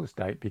control the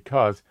state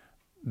because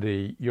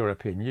the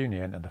European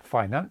Union and the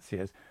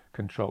financiers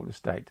control the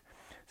state.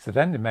 So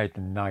then they made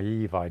the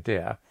naive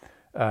idea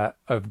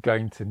of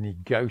going to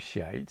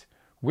negotiate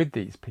with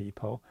these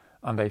people,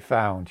 and they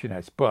found,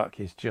 this book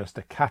is just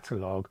a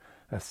catalogue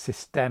of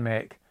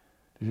systemic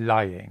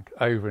lying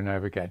over and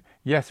over again.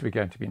 Yes, we're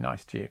going to be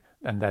nice to you,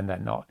 and then they're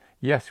not.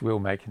 Yes, we'll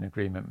make an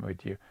agreement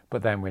with you,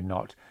 but then we're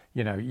not.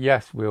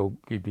 Yes, we'll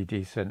be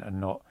decent and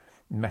not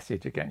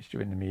message against you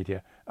in the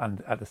media,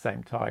 and at the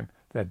same time,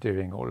 they're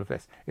doing all of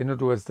this. In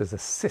other words, there's a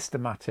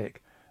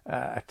systematic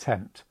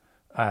attempt,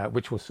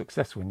 which was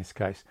successful in this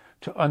case,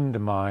 to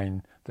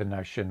undermine the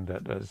notion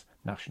that there's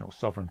national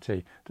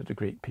sovereignty, that the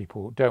Greek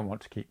people don't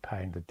want to keep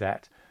paying the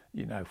debt,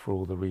 for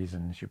all the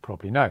reasons you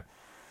probably know.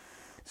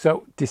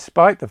 So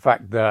despite the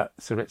fact that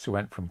Syriza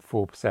went from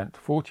 4% to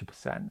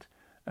 40%,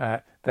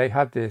 they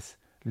had this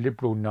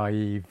liberal,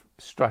 naive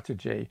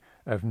strategy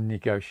of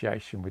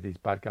negotiation with these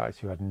bad guys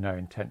who had no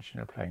intention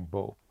of playing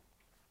ball.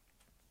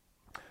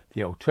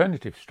 The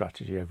alternative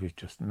strategy, as we've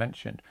just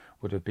mentioned,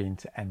 would have been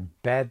to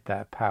embed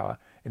their power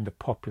in the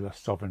popular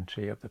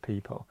sovereignty of the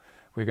people.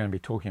 We're going to be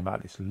talking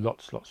about this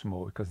lots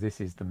more because this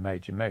is the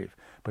major move.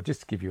 But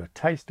just to give you a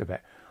taste of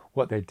it,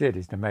 what they did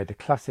is they made a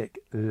classic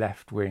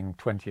left-wing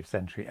 20th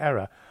century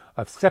error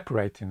of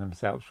separating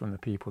themselves from the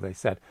people. They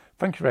said,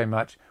 thank you very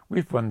much,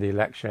 we've won the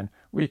election,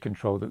 we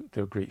control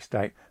the Greek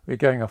state, we're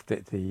going off to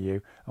the EU,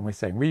 and we're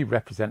saying we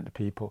represent the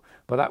people.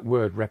 But that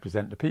word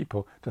represent the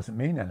people doesn't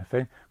mean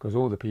anything because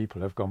all the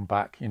people have gone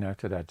back,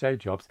 to their day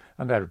jobs,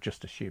 and they're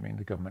just assuming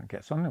the government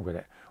gets on with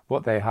it.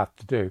 What they have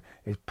to do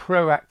is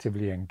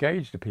proactively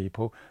engage the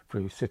people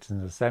through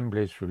citizens'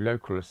 assemblies, through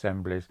local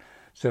assemblies,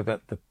 so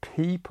that the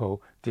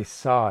people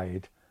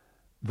decide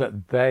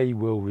that they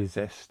will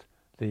resist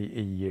the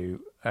EU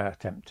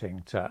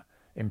attempting to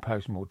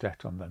impose more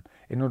debt on them.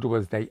 In other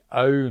words, they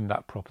own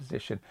that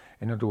proposition.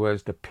 In other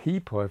words, the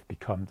people have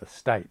become the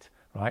state,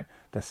 right?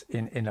 That's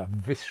in a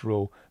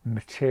visceral,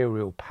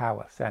 material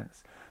power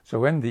sense. So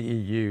when the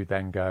EU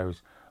then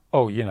goes,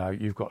 oh,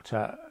 you've got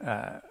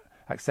to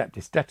accept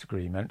this debt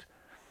agreement,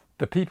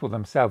 the people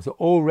themselves are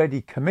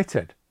already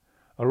committed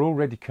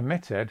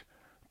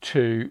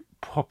to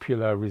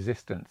popular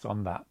resistance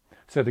on that.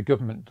 So the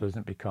government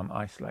doesn't become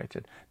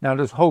isolated. Now,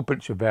 there's a whole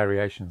bunch of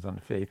variations on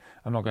the feed.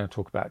 I'm not going to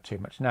talk about it too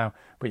much now,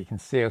 but you can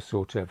see a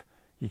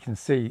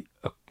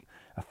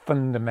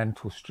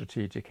fundamental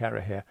strategic error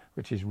here,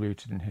 which is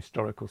rooted in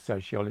historical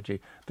sociology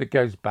that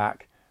goes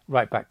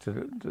right back to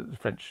the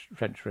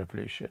French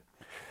Revolution.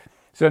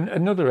 So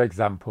another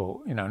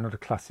example, another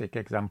classic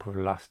example of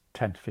the last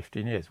 10 to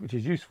 15 years, which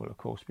is useful, of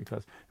course,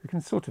 because we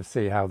can sort of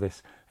see how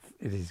this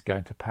is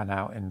going to pan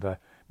out in the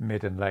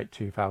mid and late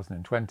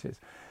 2020s,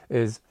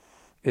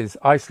 is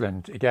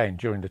Iceland, again,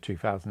 during the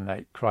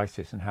 2008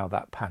 crisis and how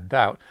that panned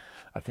out.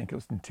 I think it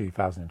was in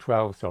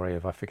 2012, sorry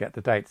if I forget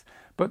the dates.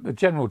 But the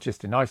general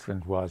gist in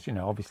Iceland was,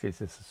 obviously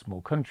it's a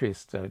small country,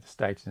 so the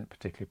state isn't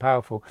particularly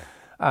powerful.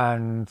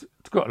 And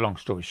to cut a long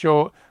story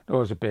short, there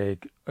was a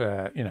big,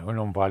 a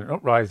non-violent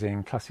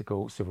uprising,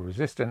 classical civil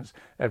resistance.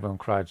 Everyone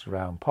crowds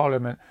around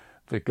Parliament.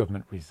 The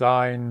government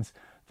resigns.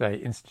 they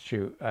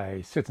institute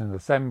a citizen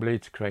assembly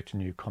to create a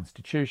new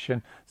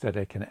constitution so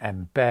they can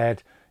embed,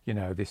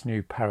 this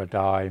new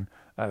paradigm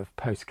of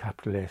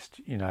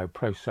post-capitalist,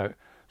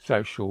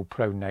 pro-social,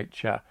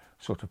 pro-nature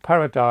sort of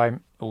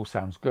paradigm. All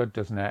sounds good,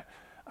 doesn't it?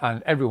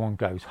 And everyone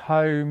goes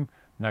home,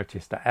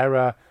 notice the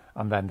error,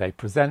 and then they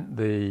present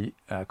the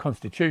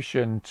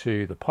constitution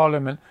to the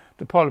parliament.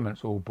 The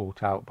parliament's all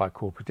bought out by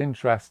corporate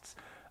interests,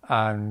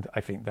 and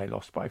I think they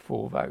lost by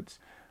 4 votes.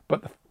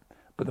 But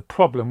the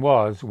problem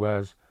was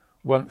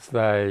once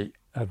they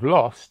had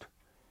lost,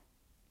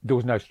 there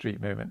was no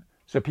street movement.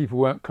 So people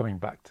weren't coming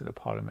back to the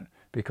parliament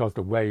because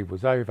the wave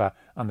was over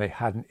and they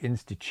hadn't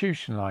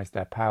institutionalized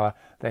their power.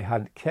 They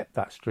hadn't kept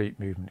that street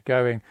movement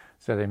going.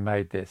 So they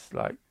made this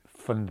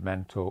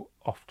fundamental,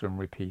 often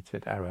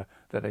repeated error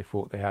that they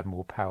thought they had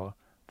more power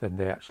than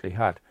they actually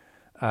had.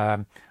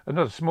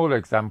 Another smaller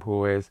example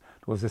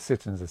was a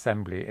citizens'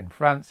 assembly in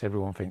France.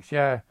 Everyone thinks,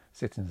 yeah,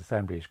 citizens'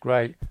 assembly is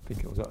great. I think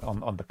it was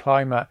on the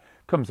climate.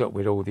 Comes up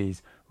with all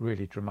these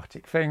really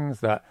dramatic things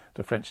that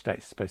the French state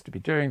is supposed to be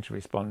doing to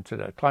respond to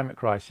the climate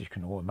crisis. You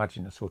can all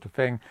imagine the sort of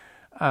thing.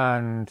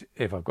 And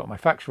if I've got my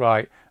facts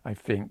right, I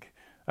think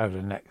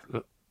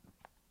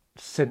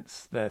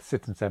since the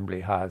citizens'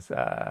 assembly has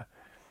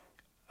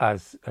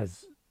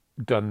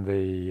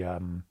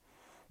done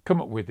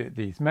come up with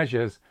these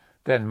measures,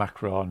 then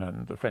Macron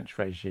and the French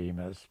regime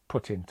has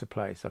put into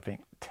place, I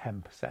think,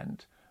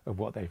 10% of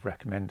what they've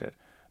recommended.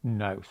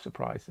 No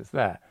surprises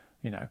there,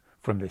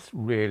 from this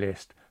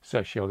realist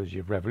sociology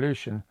of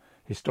revolution,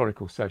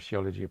 historical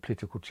sociology of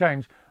political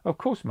change. Of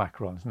course,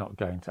 Macron's not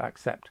going to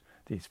accept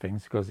these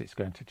things because it's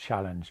going to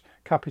challenge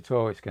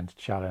capital, it's going to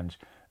challenge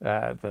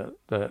the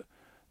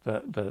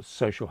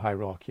social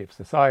hierarchy of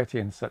society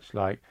and such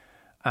like.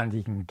 And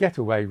he can get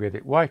away with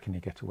it. Why can he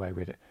get away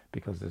with it?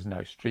 Because there's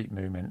no street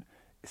movement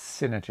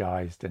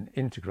synergized and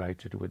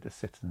integrated with the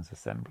citizens'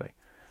 assembly.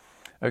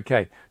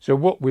 Okay, so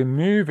what we're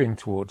moving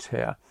towards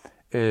here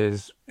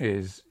is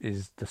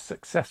the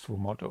successful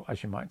model,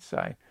 as you might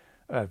say,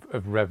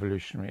 of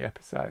revolutionary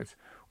episodes,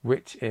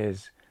 which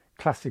is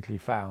classically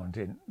found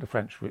in the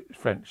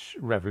French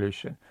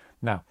Revolution.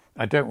 Now,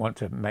 I don't want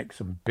to make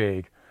some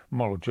big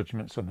moral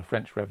judgments on the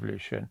French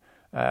Revolution.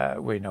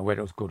 We know whether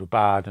it was good or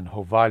bad and the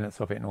whole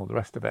violence of it and all the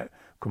rest of it.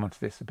 Come on to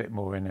this a bit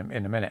more in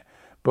a minute.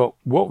 But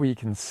what we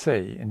can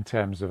see in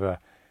terms of a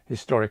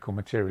historical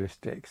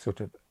materialistic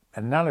sort of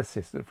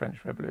analysis of the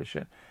French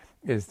Revolution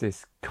is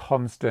this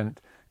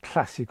constant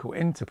classical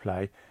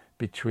interplay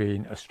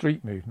between a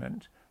street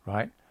movement,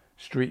 right,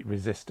 street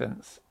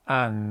resistance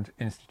and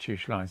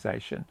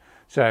institutionalization.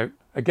 So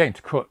again,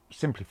 to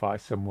simplify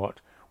somewhat,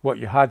 what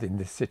you had in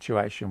this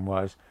situation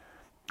was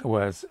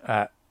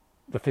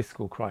the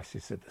fiscal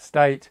crisis of the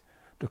state,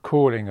 the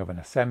calling of an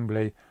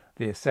assembly.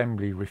 The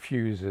assembly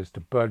refuses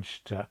to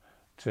budge, to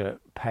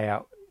pay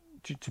out,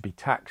 to be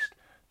taxed,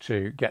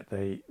 to get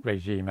the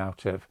regime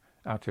out of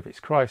its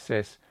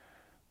crisis.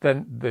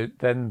 Then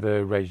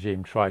the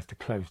regime tries to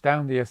close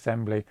down the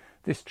assembly.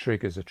 This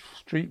triggers a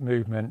street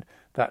movement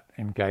that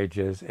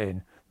engages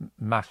in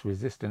mass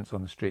resistance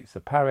on the streets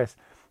of Paris.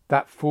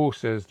 That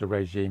forces the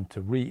regime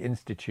to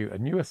reinstitute a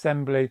new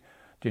assembly.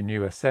 The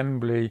new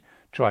assembly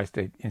tries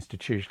to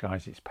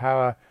institutionalize its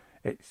power.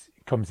 It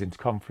comes into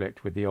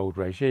conflict with the old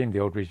regime. The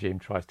old regime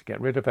tries to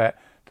get rid of it.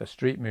 The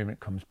street movement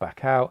comes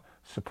back out,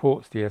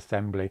 supports the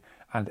assembly,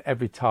 and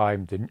every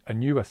time a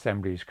new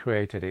assembly is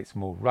created, it's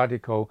more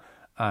radical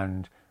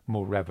and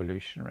more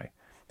revolutionary.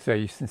 So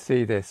you can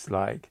see this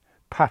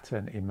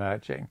pattern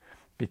emerging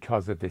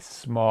because of this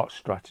smart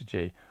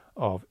strategy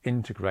of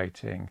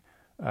integrating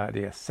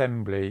the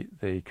assembly,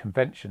 the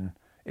convention,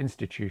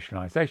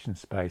 institutionalization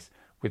space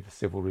with the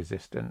civil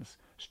resistance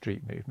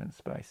street movement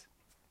space.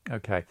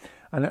 Okay,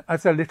 and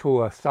as a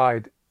little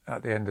aside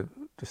at the end of,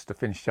 just to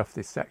finish off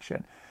this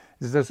section,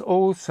 is there's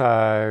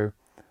also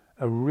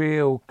a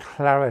real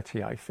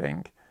clarity, I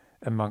think,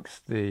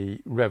 amongst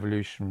the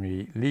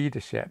revolutionary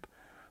leadership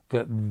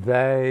that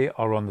they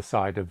are on the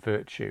side of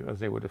virtue, as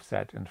they would have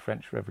said in the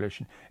French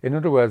Revolution. In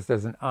other words,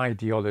 there's an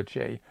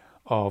ideology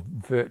of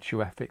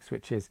virtue ethics,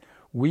 which is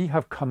we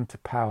have come to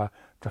power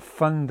to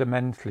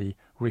fundamentally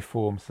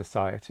reform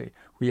society.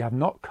 We have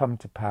not come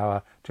to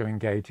power to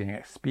engage in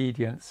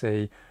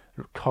expediency,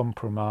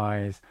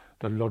 compromise,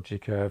 the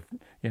logic of,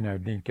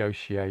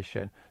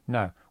 negotiation.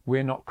 No,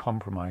 we're not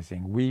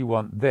compromising. We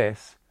want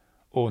this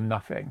or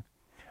nothing.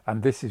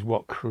 And this is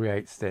what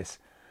creates this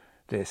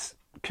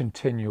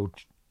continual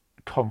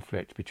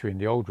conflict between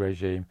the old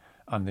regime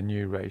and the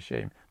new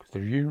regime, because the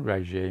new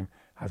regime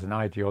has an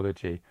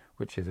ideology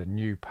which is a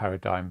new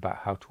paradigm about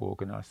how to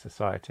organise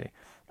society.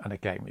 And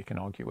again, we can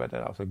argue whether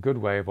that was a good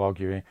way of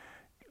organising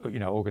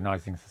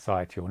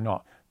society or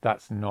not.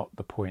 That's not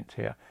the point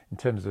here. In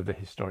terms of the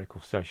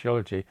historical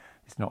sociology,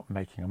 it's not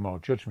making a moral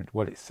judgment.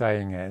 What it's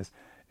saying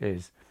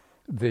is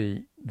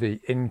the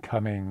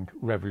incoming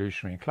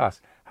revolutionary class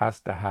has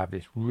to have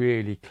this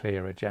really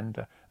clear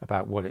agenda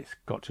about what it's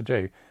got to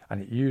do,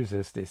 and it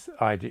uses this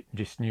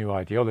new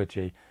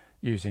ideology,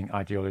 using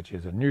ideology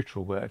as a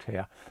neutral word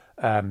here,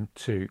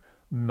 to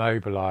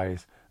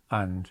mobilise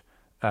and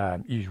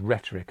use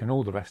rhetoric and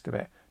all the rest of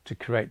it to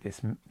create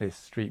this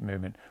street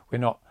movement. We're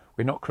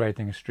not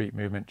creating a street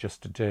movement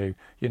just to do,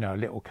 you know, a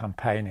little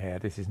campaign here.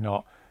 This is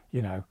not,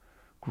 you know,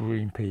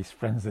 Greenpeace,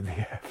 Friends of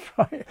the Earth,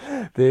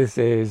 right? This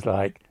is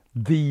like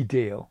the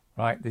deal,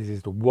 right? This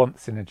is the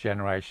once in a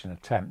generation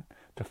attempt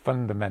to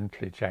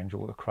fundamentally change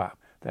all the crap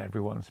that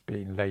everyone's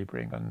been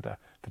labouring under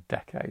for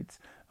decades.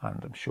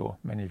 And I'm sure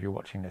many of you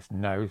watching this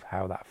know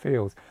how that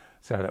feels,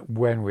 so that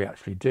when we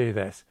actually do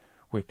this,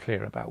 we're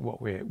clear about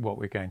what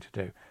we're going to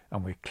do,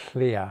 and we're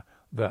clear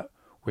that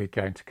we're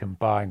going to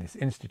combine this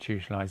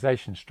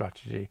institutionalization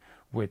strategy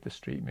with the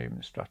street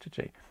movement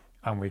strategy,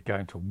 and we're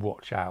going to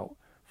watch out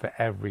for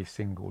every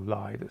single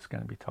lie that's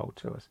going to be told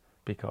to us,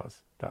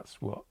 because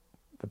that's what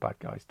the bad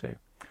guys do.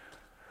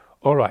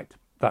 All right,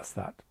 that's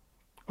that.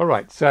 All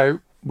right, so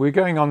we're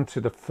going on to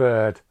the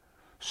third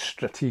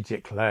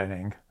strategic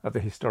learning of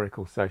the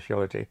historical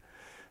sociology.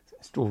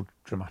 It's all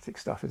dramatic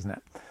stuff, isn't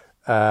it?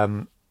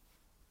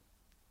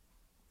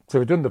 So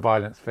we've done the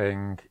violence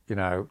thing, you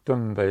know,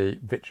 done the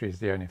victory is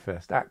the only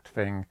first act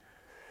thing.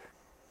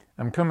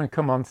 I'm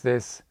come on to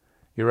this,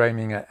 you're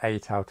aiming at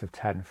 8 out of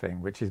 10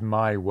 thing, which is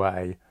my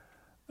way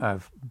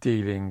of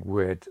dealing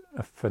with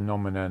a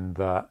phenomenon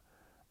that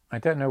I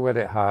don't know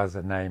whether it has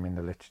a name in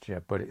the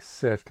literature, but it's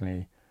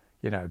certainly,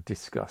 you know,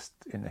 discussed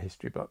in the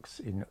history books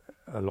in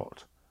a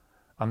lot.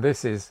 And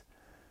this is,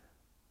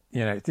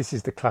 you know, this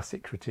is the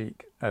classic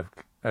critique of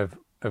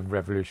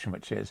revolution,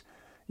 which is,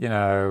 you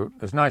know,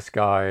 there's nice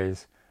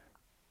guys,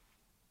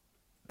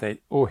 they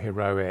all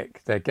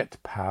heroic, they get to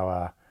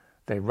power,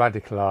 they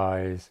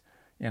radicalise,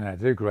 you know,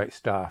 do great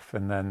stuff,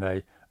 and then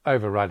they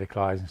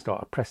over-radicalise and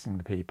start oppressing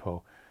the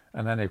people,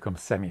 and then they become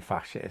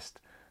semi-fascist,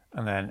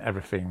 and then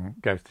everything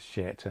goes to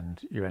shit,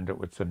 and you end up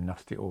with some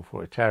nasty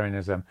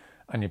authoritarianism,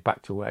 and you're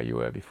back to where you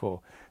were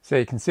before. So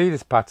you can see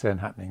this pattern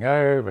happening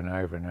over and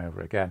over and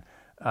over again,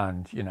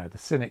 and, you know, the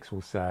cynics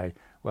will say,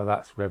 well,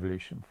 that's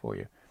revolution for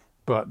you.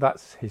 But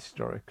that's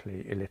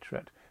historically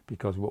illiterate,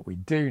 because what we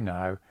do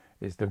know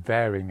is the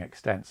varying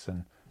extents,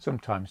 and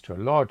sometimes to a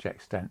large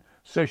extent,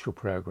 social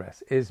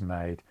progress is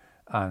made,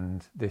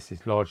 and this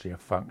is largely a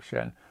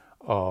function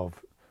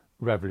of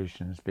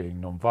revolutions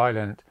being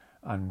non-violent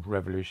and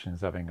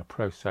revolutions having a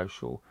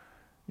pro-social,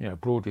 you know,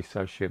 broadly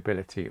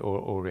sociability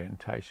or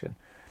orientation.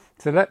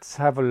 So let's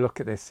have a look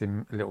at this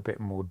in a little bit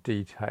more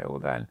detail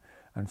then,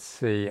 and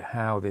see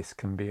how this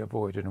can be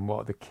avoided and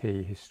what the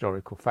key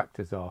historical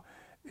factors are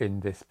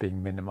in this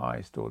being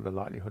minimised, or the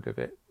likelihood of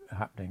it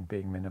happening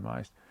being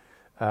minimised.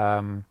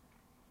 So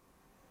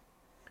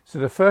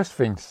the first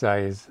thing to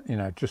say is, you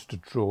know, just to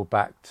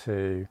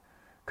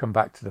come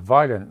back to the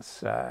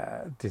violence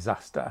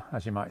disaster,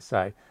 as you might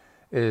say,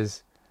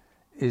 is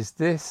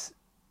this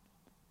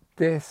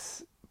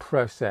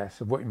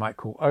process of what you might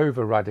call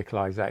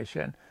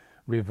over-radicalisation,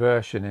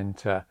 reversion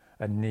into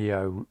a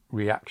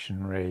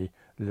neo-reactionary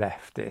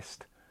leftist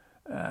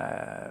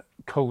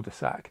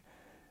cul-de-sac,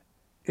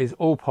 is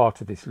all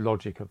part of this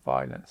logic of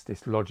violence,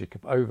 this logic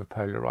of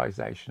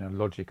over-polarisation and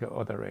logic of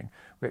othering,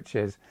 which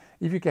is,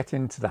 if you get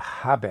into the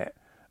habit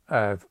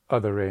of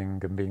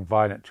othering and being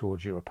violent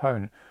towards your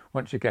opponent,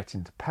 once you get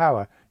into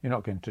power, you're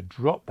not going to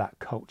drop that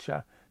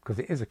culture, because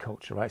it is a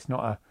culture, right? It's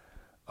not a,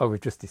 oh,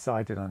 we've just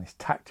decided on this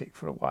tactic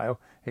for a while.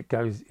 It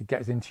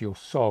gets into your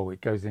soul,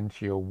 it goes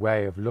into your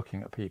way of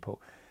looking at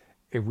people.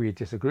 If we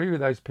disagree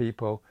with those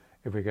people,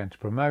 if we're going to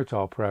promote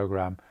our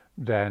programme,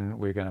 then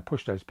we're going to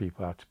push those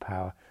people out of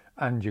power.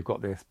 And you've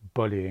got this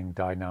bullying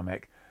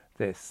dynamic,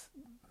 this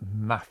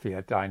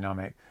mafia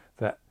dynamic,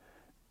 that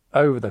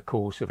over the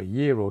course of a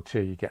year or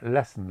two, you get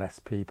less and less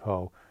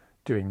people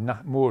doing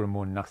more and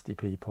more nasty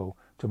people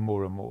to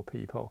more and more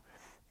people.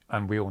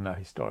 And we all know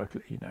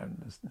historically, you know,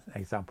 as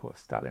an example of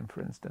Stalin,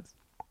 for instance.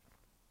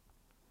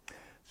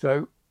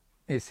 So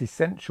it's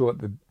essential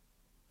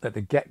at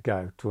the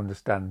get-go to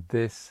understand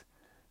this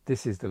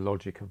is the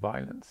logic of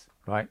violence,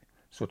 right?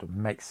 Sort of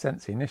makes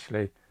sense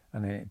initially,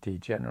 and then it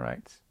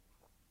degenerates.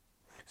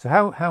 So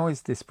how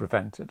is this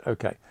prevented?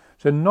 Okay,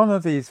 so none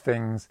of these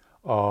things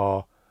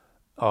are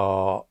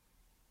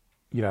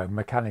you know,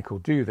 mechanical,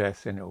 do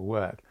this and it'll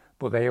work,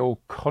 but they all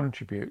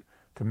contribute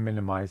to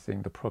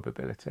minimising the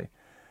probability.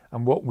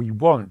 And what we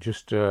want,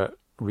 just to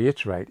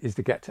reiterate, is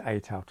to get to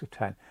 8 out of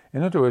 10.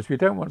 In other words, we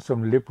don't want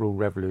some liberal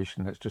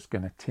revolution that's just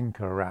going to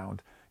tinker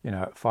around, you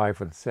know, at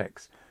 5 and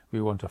 6.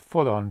 We want a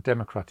full-on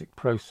democratic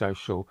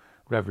pro-social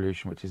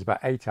revolution, which is about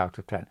 8 out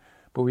of 10.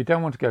 But we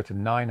don't want to go to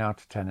 9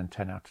 out of 10 and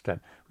 10 out of 10.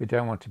 We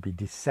don't want to be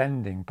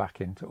descending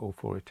back into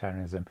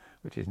authoritarianism,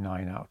 which is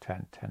 9 out of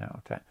 10, 10 out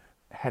of 10.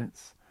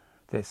 Hence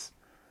this,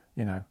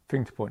 you know,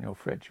 thing to put in your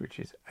fridge, which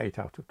is 8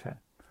 out of 10.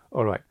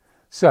 All right.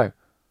 So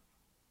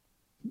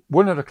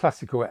one of the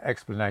classical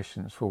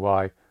explanations for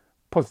why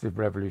positive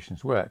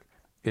revolutions work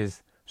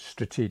is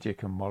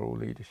strategic and moral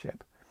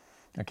leadership.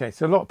 Okay,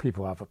 so a lot of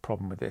people have a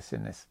problem with this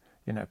in this,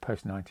 you know,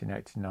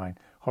 post-1989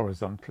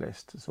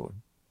 horizontalist sort of,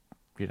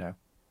 you know,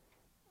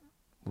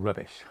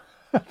 rubbish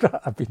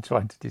that I've been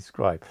trying to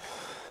describe.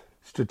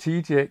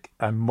 Strategic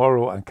and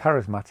moral and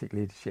charismatic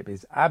leadership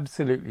is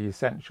absolutely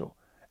essential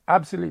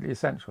absolutely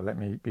essential, let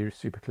me be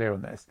super clear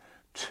on this,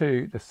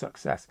 to the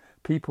success.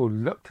 People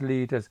look to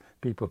leaders,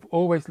 people have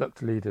always looked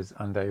to leaders,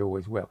 and they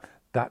always will.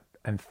 That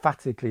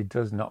emphatically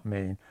does not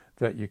mean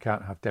that you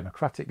can't have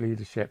democratic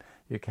leadership,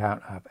 you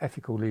can't have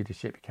ethical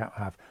leadership, you can't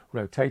have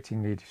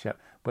rotating leadership,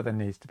 but there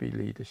needs to be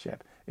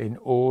leadership in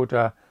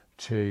order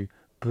to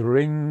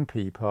bring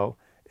people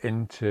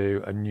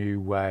into a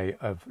new way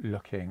of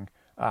looking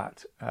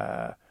at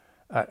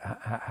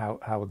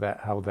how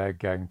they're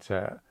going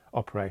to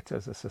operate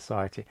as a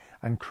society.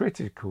 And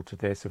critical to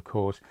this, of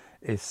course,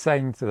 is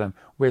saying to them,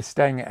 we're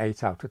staying at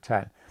 8 out of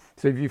 10.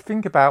 So if you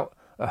think about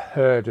a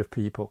herd of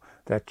people,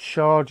 they're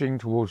charging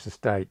towards the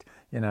state,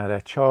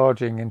 they're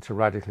charging into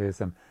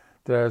radicalism.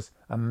 There's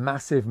a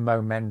massive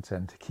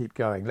momentum to keep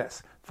going.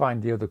 Let's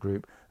find the other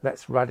group.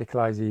 Let's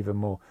radicalize even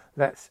more.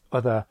 Let's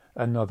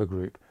another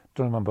group.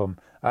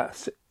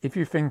 If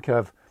you think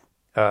of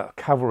a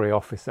cavalry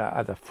officer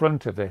at the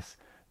front of this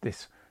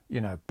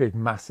big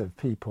mass of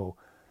people,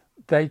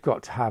 they've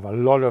got to have a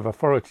lot of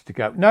authority to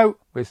go, no,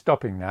 we're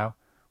stopping now,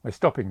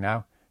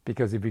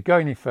 because if we go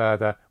any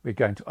further, we're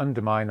going to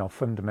undermine our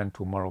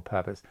fundamental moral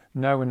purpose.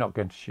 No, we're not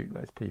going to shoot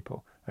those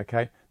people,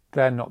 okay?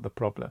 They're not the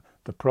problem.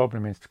 The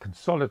problem is to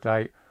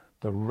consolidate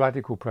the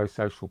radical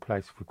pro-social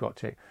place we've got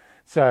to.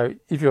 So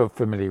if you're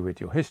familiar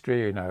with your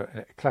history,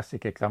 a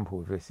classic example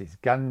of this is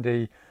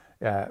Gandhi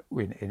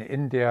in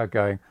India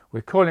going,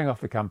 we're calling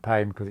off the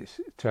campaign because it's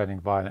turning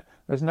violent.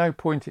 There's no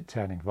point in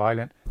turning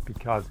violent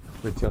because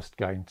we're just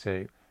going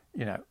to,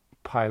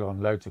 pile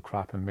on loads of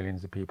crap and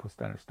millions of people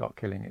start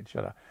killing each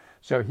other.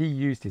 So he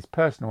used his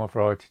personal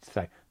authority to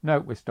say, no,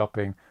 we're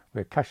stopping,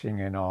 we're cashing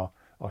in our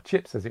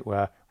chips, as it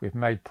were, we've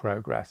made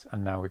progress,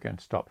 and now we're going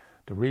to stop.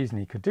 The reason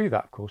he could do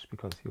that, of course,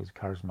 because he was a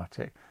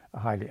charismatic, a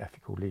highly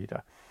ethical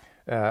leader.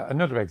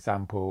 Another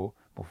example,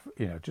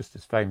 just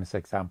as famous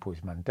example,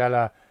 is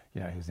Mandela. He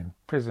was in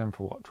prison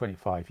for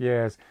 25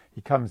 years.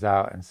 He comes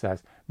out and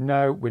says,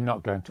 no, we're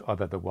not going to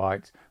other the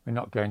whites. We're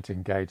not going to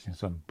engage in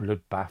some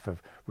bloodbath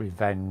of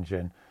revenge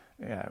and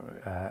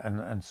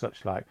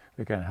such like.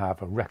 We're going to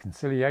have a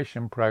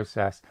reconciliation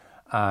process,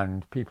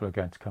 and people are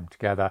going to come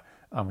together,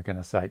 and we're going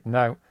to say,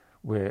 no,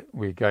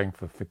 we're going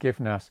for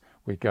forgiveness.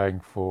 We're going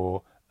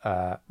for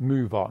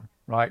move on,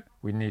 right?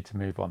 We need to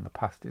move on. The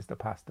past is the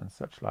past and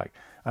such like.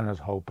 And there's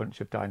a whole bunch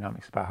of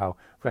dynamics about how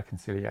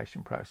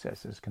reconciliation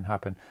processes can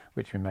happen,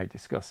 which we may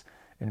discuss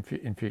in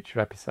future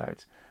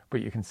episodes.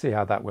 But you can see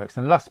how that works.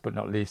 And last but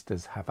not least,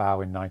 there's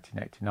Havel in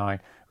 1989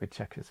 with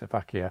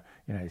Czechoslovakia.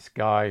 This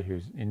guy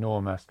who's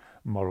enormous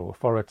moral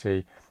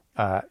authority.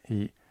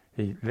 He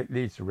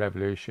leads the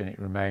revolution. It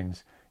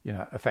remains,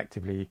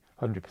 effectively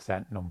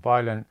 100%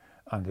 non-violent,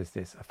 and there's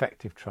this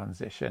effective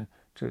transition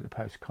to the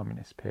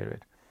post-communist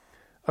period.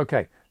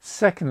 Okay,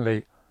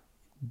 secondly,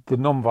 the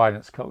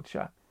non-violence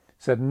culture.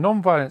 So the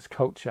non-violence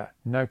culture,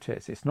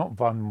 notice, it's not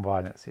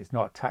non-violence, it's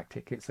not a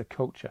tactic, it's a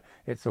culture,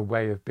 it's a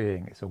way of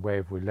being, it's a way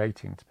of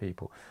relating to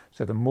people.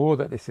 So the more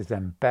that this is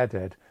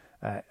embedded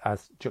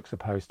as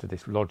juxtaposed to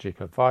this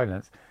logic of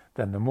violence,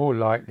 then the more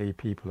likely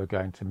people are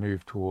going to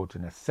move towards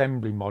an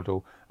assembly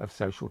model of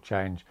social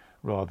change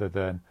rather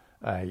than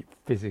a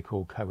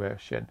physical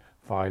coercion,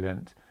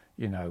 violent,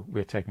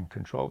 we're taking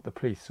control of the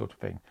police sort of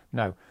thing.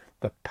 No,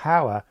 the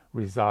power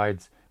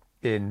resides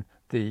in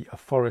the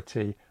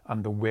authority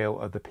and the will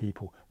of the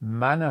people,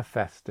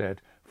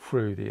 manifested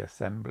through the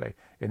assembly.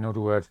 In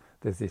other words,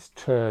 there's this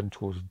turn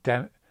towards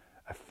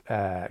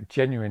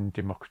genuine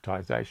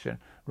democratization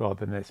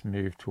rather than this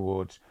move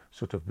towards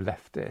sort of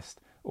leftist,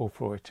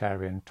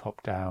 authoritarian,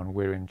 top-down,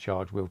 we're in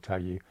charge, we'll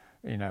tell you,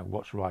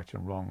 what's right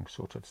and wrong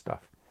sort of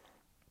stuff.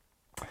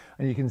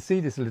 And you can see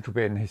this a little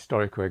bit in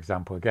historical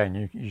example.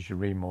 Again, you should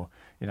read more.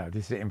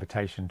 This is an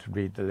invitation to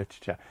read the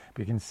literature. But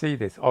you can see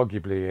this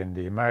arguably in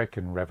the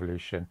American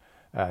Revolution,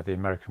 the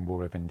American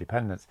War of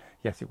Independence.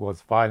 Yes, it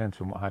was violent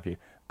and what have you.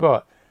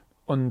 But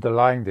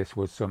underlying this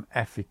was some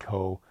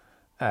ethical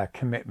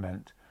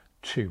commitment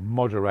to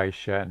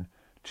moderation,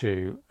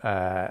 to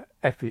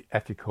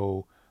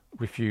ethical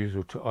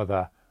refusal to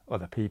other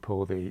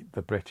people,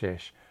 the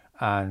British,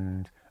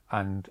 and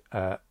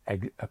a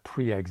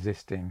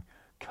pre-existing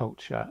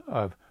culture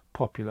of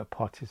popular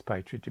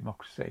participatory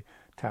democracy,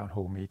 town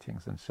hall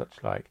meetings and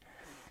such like.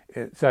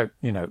 So,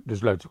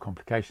 there's loads of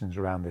complications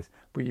around this,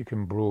 but you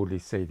can broadly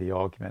see the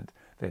argument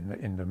that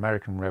in the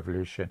American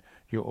Revolution,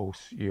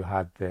 you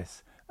had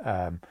this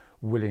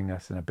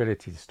willingness and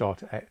ability to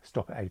stop at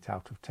 8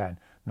 out of 10,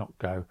 not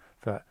go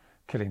for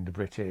killing the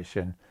British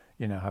and,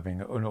 having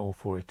an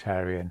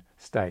authoritarian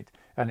state.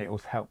 And it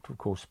was helped, of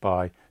course,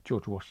 by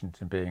George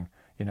Washington being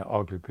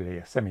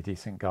arguably a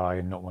semi-decent guy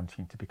and not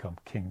wanting to become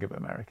king of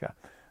America,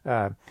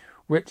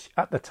 which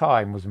at the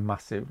time was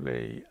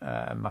massively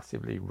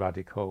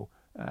radical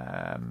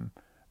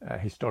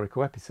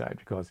historical episode,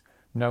 because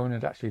no one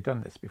had actually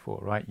done this before,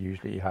 right?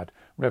 Usually you had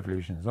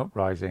revolutions,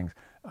 uprisings,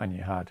 and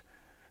you had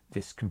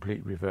this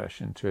complete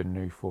reversion to a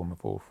new form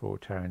of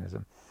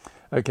authoritarianism.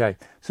 Okay,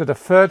 so the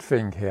third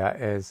thing here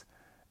is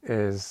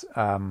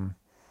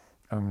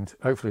and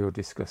hopefully we'll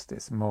discuss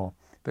this more,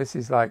 but this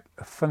is like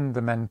a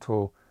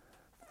fundamental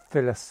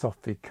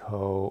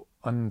philosophical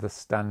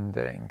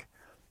understanding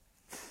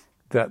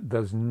that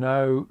there's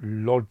no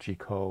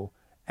logical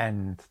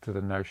end to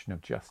the notion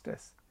of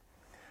justice.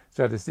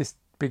 So there's this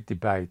big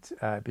debate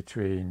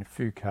between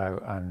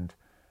Foucault and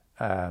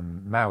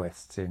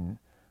Maoists in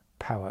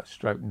Power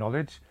Stroke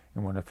Knowledge,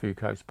 in one of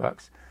Foucault's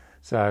books.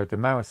 So the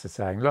Maoists are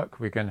saying, look,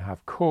 we're going to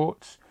have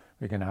courts,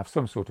 we're going to have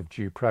some sort of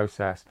due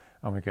process,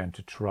 and we're going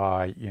to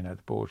try, the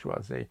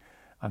bourgeoisie.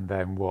 And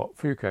then what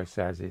Foucault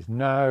says is,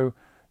 no,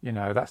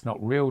 that's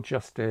not real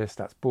justice,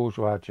 that's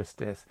bourgeois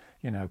justice.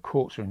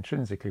 Courts are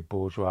intrinsically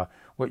bourgeois.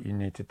 What you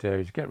need to do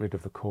is get rid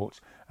of the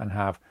courts and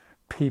have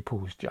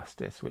people's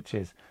justice, which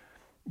is,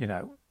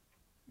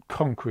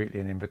 concretely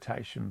an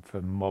invitation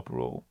for mob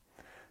rule.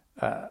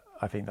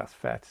 I think that's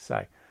fair to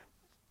say.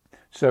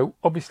 So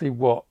obviously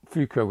what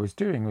Foucault was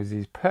doing was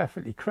he's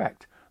perfectly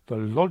correct. The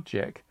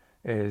logic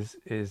is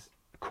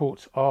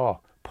courts are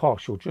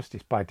partial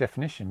justice by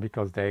definition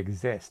because they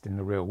exist in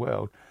the real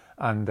world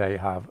and they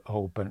have a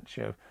whole bunch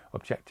of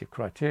objective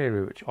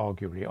criteria which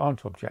arguably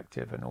aren't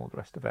objective and all the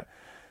rest of it.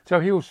 So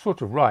he was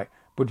sort of right,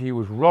 but he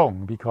was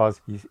wrong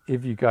because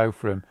if you go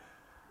from,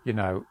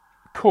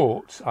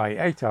 courts, i.e.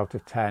 8 out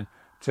of 10,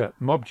 to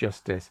mob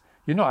justice,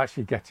 you're not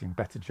actually getting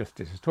better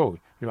justice at all.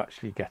 You're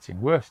actually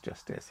getting worse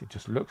justice. It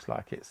just looks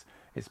like it's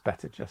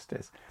better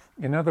justice.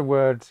 In other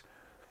words,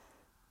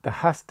 there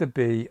has to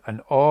be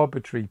an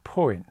arbitrary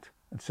point.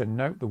 And so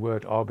note the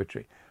word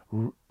arbitrary.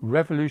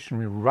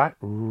 Revolutionary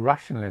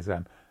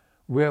rationalism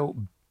will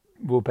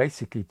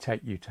basically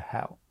take you to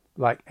hell,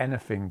 like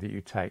anything that you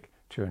take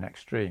to an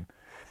extreme.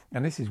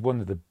 And this is one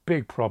of the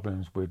big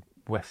problems with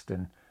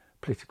Western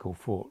political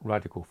thought,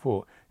 radical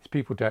thought, is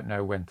people don't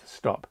know when to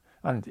stop.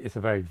 And it's a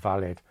very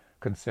valid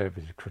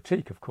conservative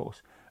critique, of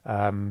course.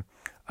 What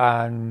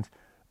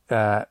I'd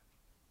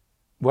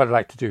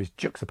like to do is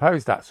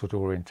juxtapose that sort of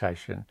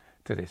orientation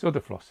to this other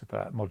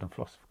philosopher, modern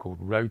philosopher called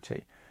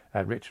Rorty,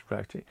 Richard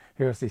Rorty,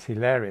 who has this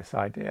hilarious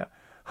idea,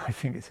 I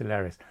think it's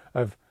hilarious,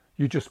 of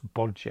you just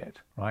bodge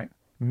it, right?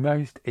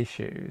 Most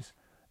issues,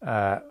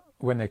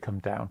 when they come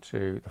down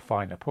to the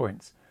finer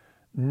points,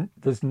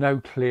 there's no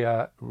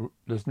clear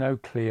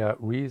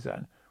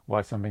reason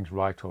why something's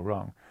right or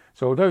wrong.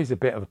 So although he's a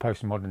bit of a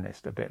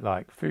postmodernist, a bit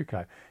like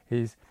Foucault,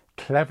 he's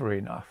clever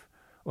enough,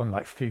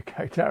 unlike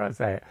Foucault, dare I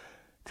say it,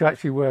 to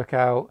actually work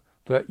out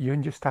that you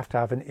just have to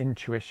have an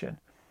intuition.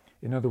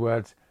 In other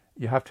words,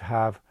 you have to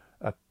have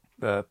a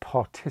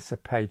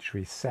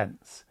participatory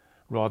sense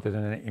rather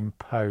than an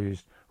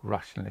imposed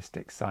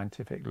rationalistic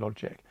scientific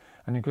logic.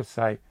 And you could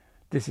say,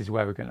 this is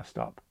where we're going to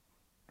stop,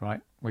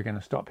 right? We're going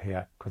to stop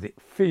here because it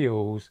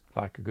feels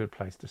like a good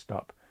place to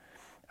stop.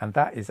 And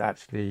that is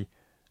actually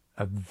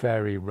a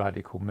very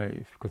radical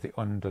move because it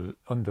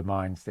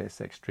undermines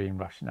this extreme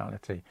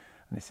rationality.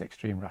 And this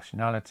extreme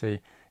rationality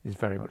is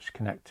very much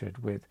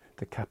connected with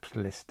the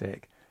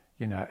capitalistic,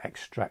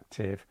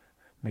 extractive,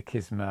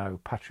 machismo,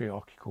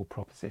 patriarchal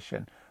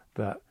proposition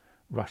that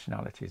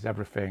rationality is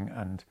everything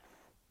and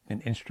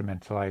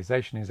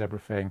instrumentalization is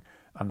everything.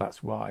 And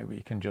that's why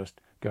we can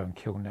just go and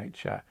kill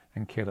nature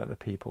and kill other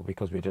people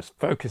because we're just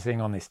focusing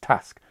on this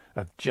task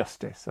of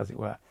justice, as it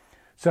were.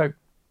 So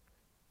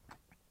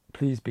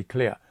please be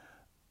clear.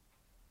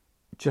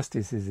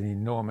 Justice is an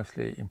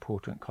enormously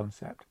important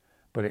concept,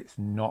 but it's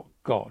not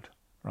God,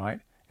 right?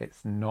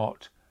 It's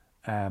not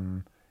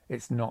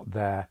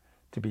there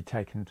to be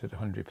taken to the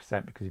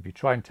 100%, because if you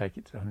try and take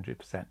it to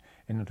 100%,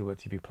 in other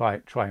words, if you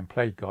try and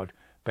play God,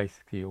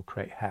 basically you'll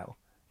create hell.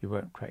 You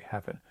won't create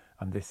heaven.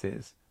 And this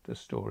is the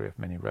story of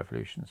many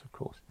revolutions, of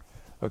course.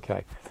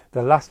 Okay,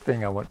 the last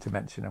thing I want to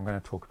mention, I'm going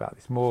to talk about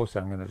this more, so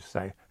I'm going to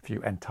say a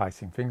few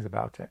enticing things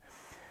about it,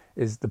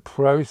 is the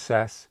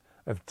process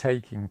of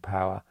taking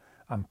power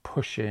and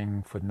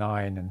pushing for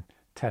 9 and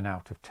 10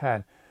 out of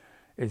 10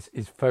 is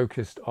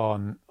focused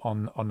on a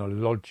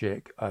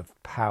logic of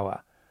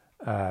power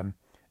and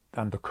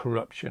the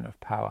corruption of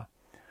power.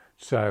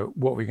 So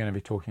what we're going to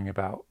be talking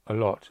about a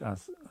lot,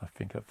 as I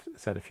think I've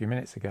said a few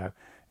minutes ago,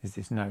 is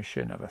this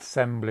notion of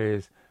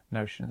assemblies,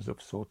 notions of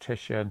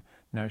sortition,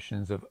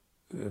 notions of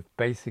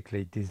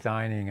basically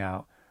designing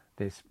out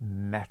this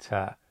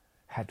meta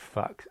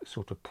headfuck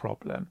sort of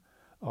problem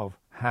of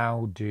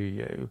how do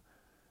you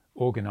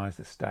organise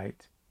the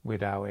state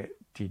without it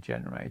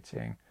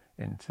degenerating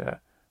into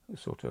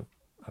sort of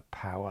a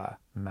power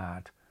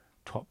mad,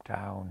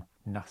 top-down,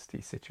 nasty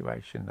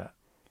situation that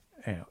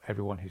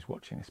everyone who's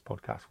watching this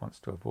podcast wants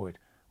to avoid.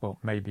 Well,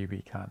 maybe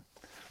we can.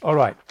 All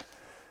right.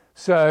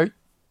 So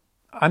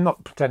I'm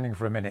not pretending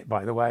for a minute,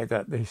 by the way,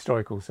 that the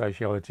historical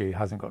sociology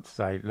hasn't got to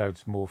say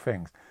loads more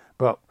things,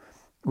 but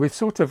we've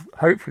sort of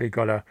hopefully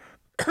got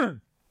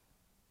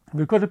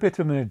we've got a bit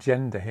of an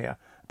agenda here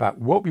about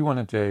what we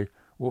want to do,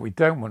 what we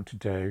don't want to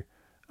do,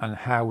 and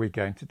how we're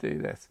going to do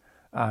this.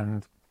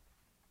 And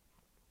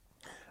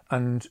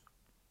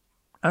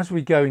as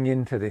we're going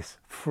into this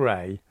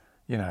fray,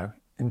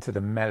 into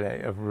the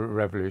melee of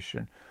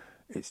revolution,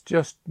 it's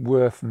just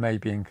worth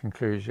maybe in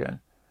conclusion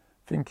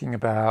thinking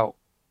about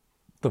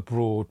the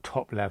broad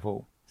top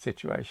level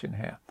situation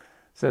here.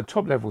 So the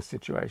top level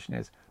situation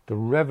is the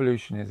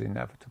revolution is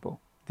inevitable.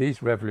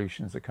 these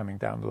revolutions are coming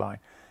down the line.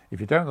 If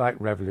you don't like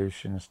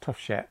revolutions, tough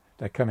shit,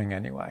 they're coming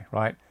anyway,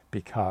 right?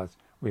 Because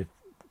we've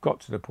got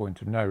to the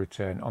point of no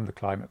return on the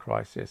climate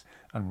crisis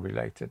and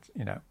related,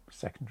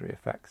 secondary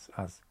effects,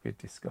 as we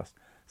discussed.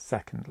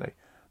 Secondly,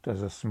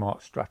 there's a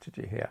smart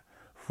strategy here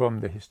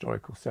from the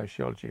historical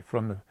sociology,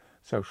 from the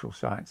social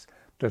science.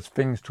 There's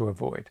things to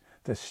avoid.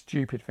 There's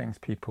stupid things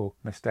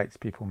mistakes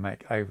people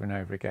make over and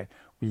over again.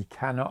 We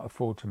cannot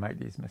afford to make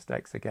these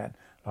mistakes again.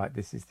 Like,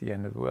 this is the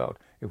end of the world.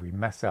 If we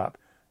mess up,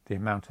 the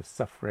amount of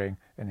suffering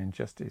and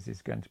injustice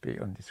is going to be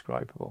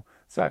undescribable.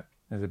 So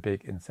there's a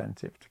big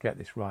incentive to get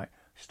this right.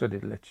 Study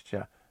the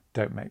literature.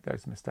 Don't make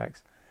those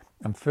mistakes.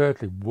 And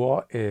thirdly,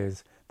 what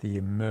is the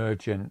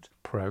emergent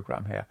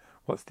program here?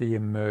 What's the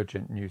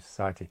emergent new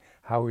society?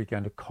 How are we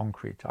going to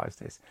concretize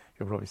this?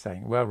 You're probably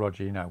saying, well,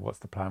 Roger, what's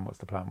the plan? What's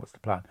the plan? What's the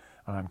plan?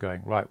 And I'm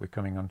going, right, we're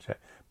coming on to it.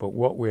 But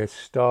what we're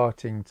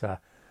starting to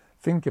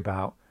think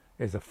about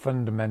is a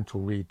fundamental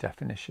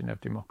redefinition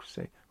of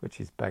democracy, which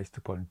is based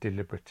upon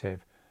deliberative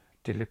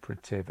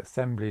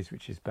assemblies,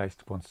 which is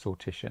based upon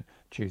sortition,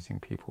 choosing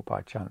people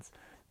by chance.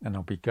 And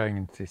I'll be going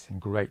into this in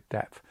great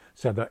depth.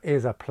 So there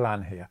is a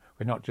plan here.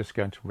 We're not just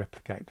going to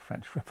replicate the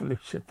French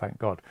Revolution, thank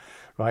God,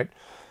 right?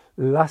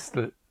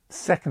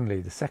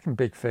 Secondly, the second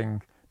big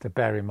thing to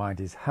bear in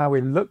mind is how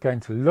we're going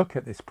to look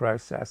at this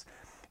process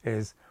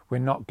is we're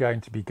not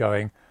going to be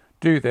going,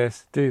 do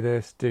this, do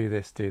this, do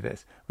this, do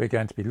this. We're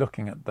going to be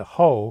looking at the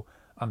whole,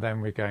 and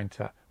then we're going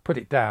to put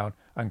it down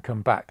and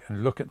come back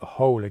and look at the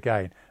whole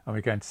again. And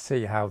we're going to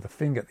see how the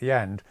thing at the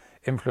end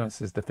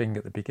influences the thing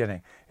at the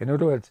beginning. In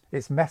other words,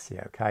 it's messy,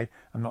 okay?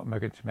 I'm not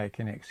going to make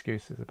any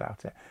excuses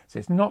about it. So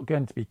it's not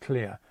going to be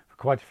clear for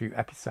quite a few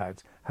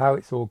episodes how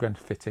it's all going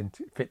to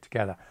fit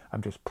together.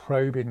 I'm just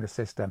probing the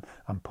system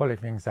and pulling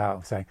things out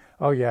and saying,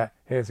 oh yeah,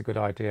 here's a good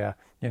idea.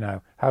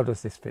 How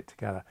does this fit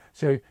together?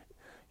 So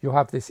you'll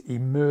have this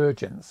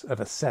emergence of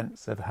a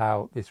sense of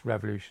how this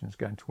revolution is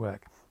going to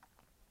work.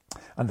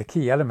 And the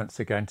key elements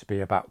are going to be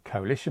about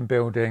coalition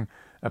building,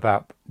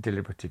 about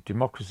deliberative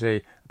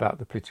democracy, about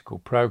the political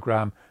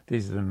programme.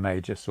 These are the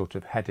major sort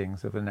of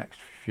headings of the next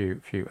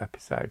few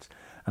episodes.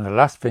 And the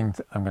last thing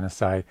I'm going to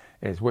say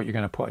is what you're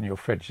going to put on your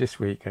fridge this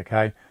week,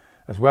 okay?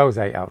 As well as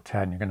 8 out of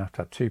 10, you're going to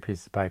have 2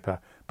 pieces of paper,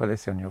 put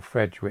this on your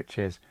fridge, which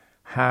is,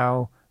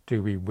 how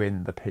do we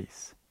win the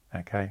peace?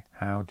 Okay,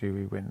 how do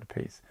we win the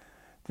peace?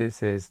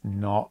 This is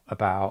not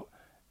about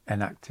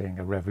enacting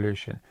a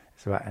revolution.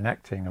 It's about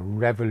enacting a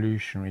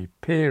revolutionary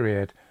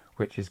period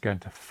which is going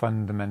to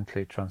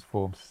fundamentally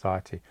transform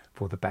society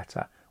for the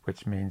better,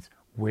 which means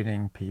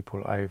winning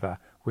people over,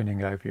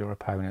 winning over your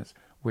opponents,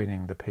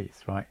 winning the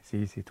peace, right? It's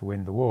easy to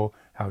win the war.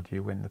 How do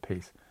you win the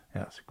peace?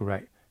 That's a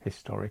great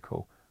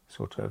historical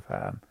sort of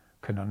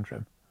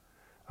conundrum.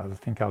 I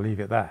think I'll leave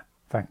it there.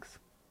 Thanks.